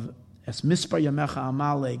of as mispar yamecha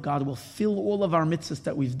amale, God will fill all of our mitzvahs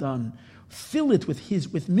that we've done, fill it with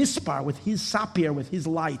mispar, with his sapir, with his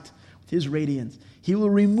light, with his radiance. He will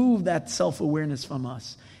remove that self-awareness from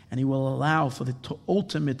us, and he will allow for the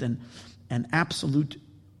ultimate and absolute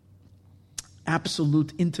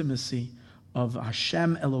intimacy of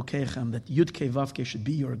Hashem Elokechem, that Yud-Kei Vav-Kei should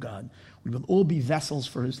be your God. We will all be vessels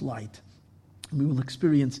for his light. We will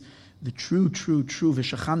experience the true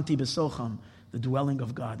V'shachanti B'socham, the dwelling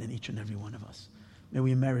of God in each and every one of us. May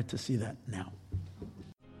we merit to see that now.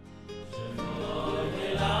 Oh,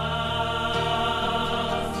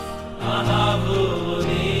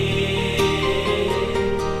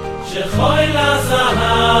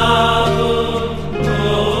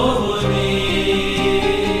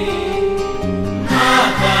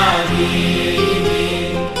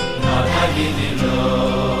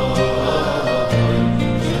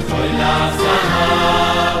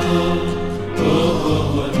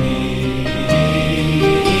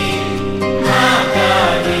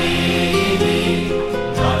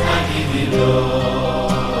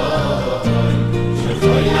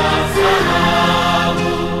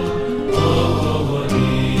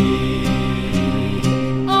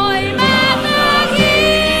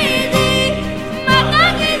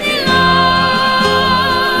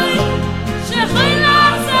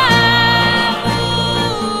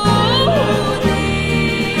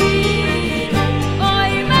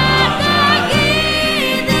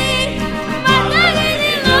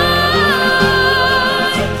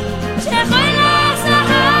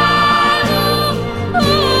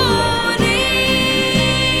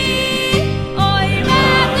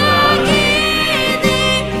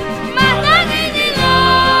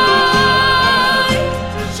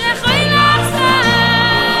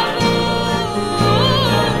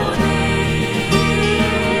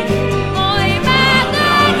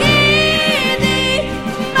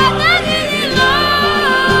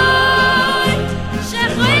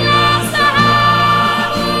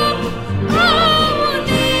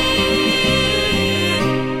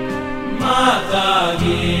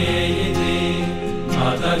 Atagidi,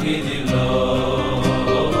 Atagidi